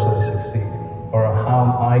to personally succeed, or how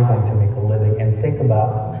am I going to make a living, and think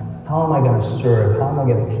about how am I going to serve, how am I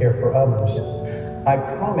going to care for others, I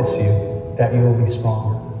promise you that you will be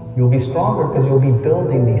stronger. You'll be stronger because you'll be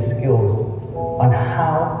building these skills on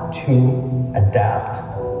how to adapt,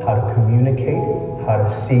 how to communicate, how to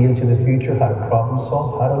see into the future, how to problem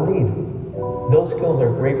solve, how to lead. Those skills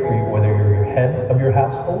are great for you whether you're your head of your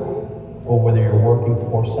household or whether you're working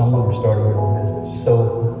for someone or starting your own business.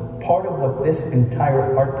 So part of what this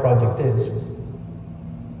entire art project is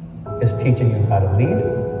teaching you how to lead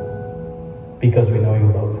because we know you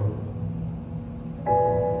love.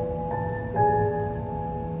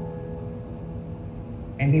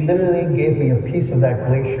 And he literally gave me a piece of that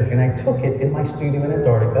glacier, and I took it in my studio in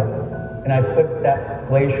Antarctica, and I put that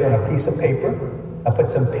glacier on a piece of paper, I put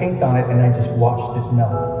some paint on it, and I just watched it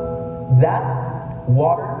melt. That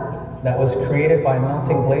water that was created by a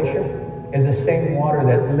melting glacier is the same water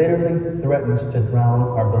that literally threatens to drown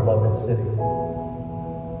our beloved city.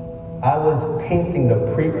 I was painting the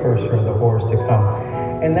precursor of the horrors to come.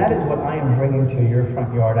 And that is what I am bringing to your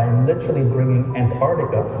front yard. I am literally bringing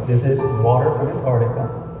Antarctica. This is water from Antarctica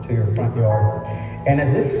to your front yard. And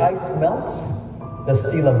as this ice melts, the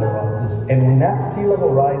sea level rises. And when that sea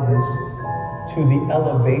level rises to the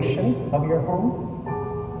elevation of your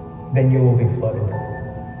home, then you will be flooded.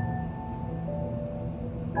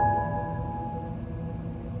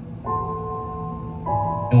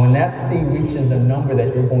 And when that sea reaches the number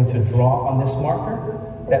that you're going to draw on this marker,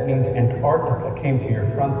 that means Antarctica came to your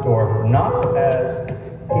front door, not as a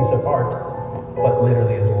piece of art, but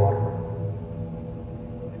literally as water.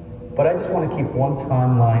 But I just want to keep one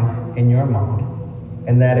timeline in your mind,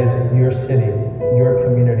 and that is your city, your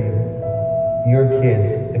community, your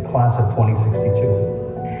kids, the class of 2062.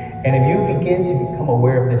 And if you begin to become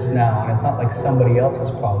aware of this now, and it's not like somebody else's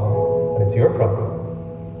problem, but it's your problem,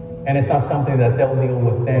 and it's not something that they'll deal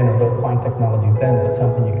with then or they'll find technology then, but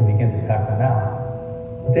something you can begin to tackle now,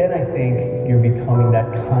 then I think you're becoming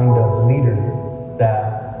that kind of leader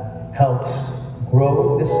that helps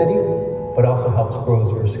grow the city, but also helps grow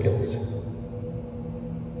your skills.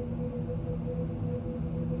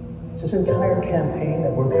 This entire campaign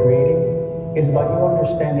that we're creating is about you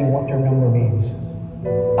understanding what your number means.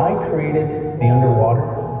 I created the underwater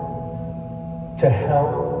to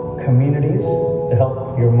help communities, to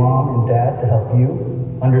help your mom and dad, to help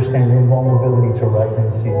you understand your vulnerability to rising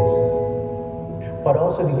seas, but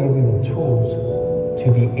also to give you the tools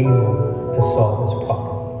to be able to solve this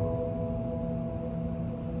problem.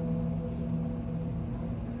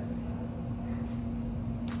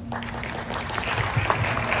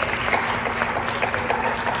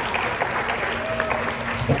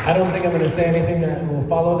 So I don't think I'm going to say anything that will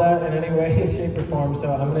follow that in any way, shape, or form,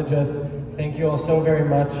 so I'm going to just thank you all so very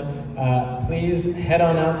much. Please head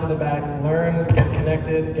on out to the back, learn, get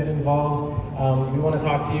connected, get involved. We want to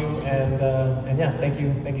talk to you, and yeah, thank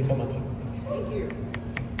you so much. Thank you.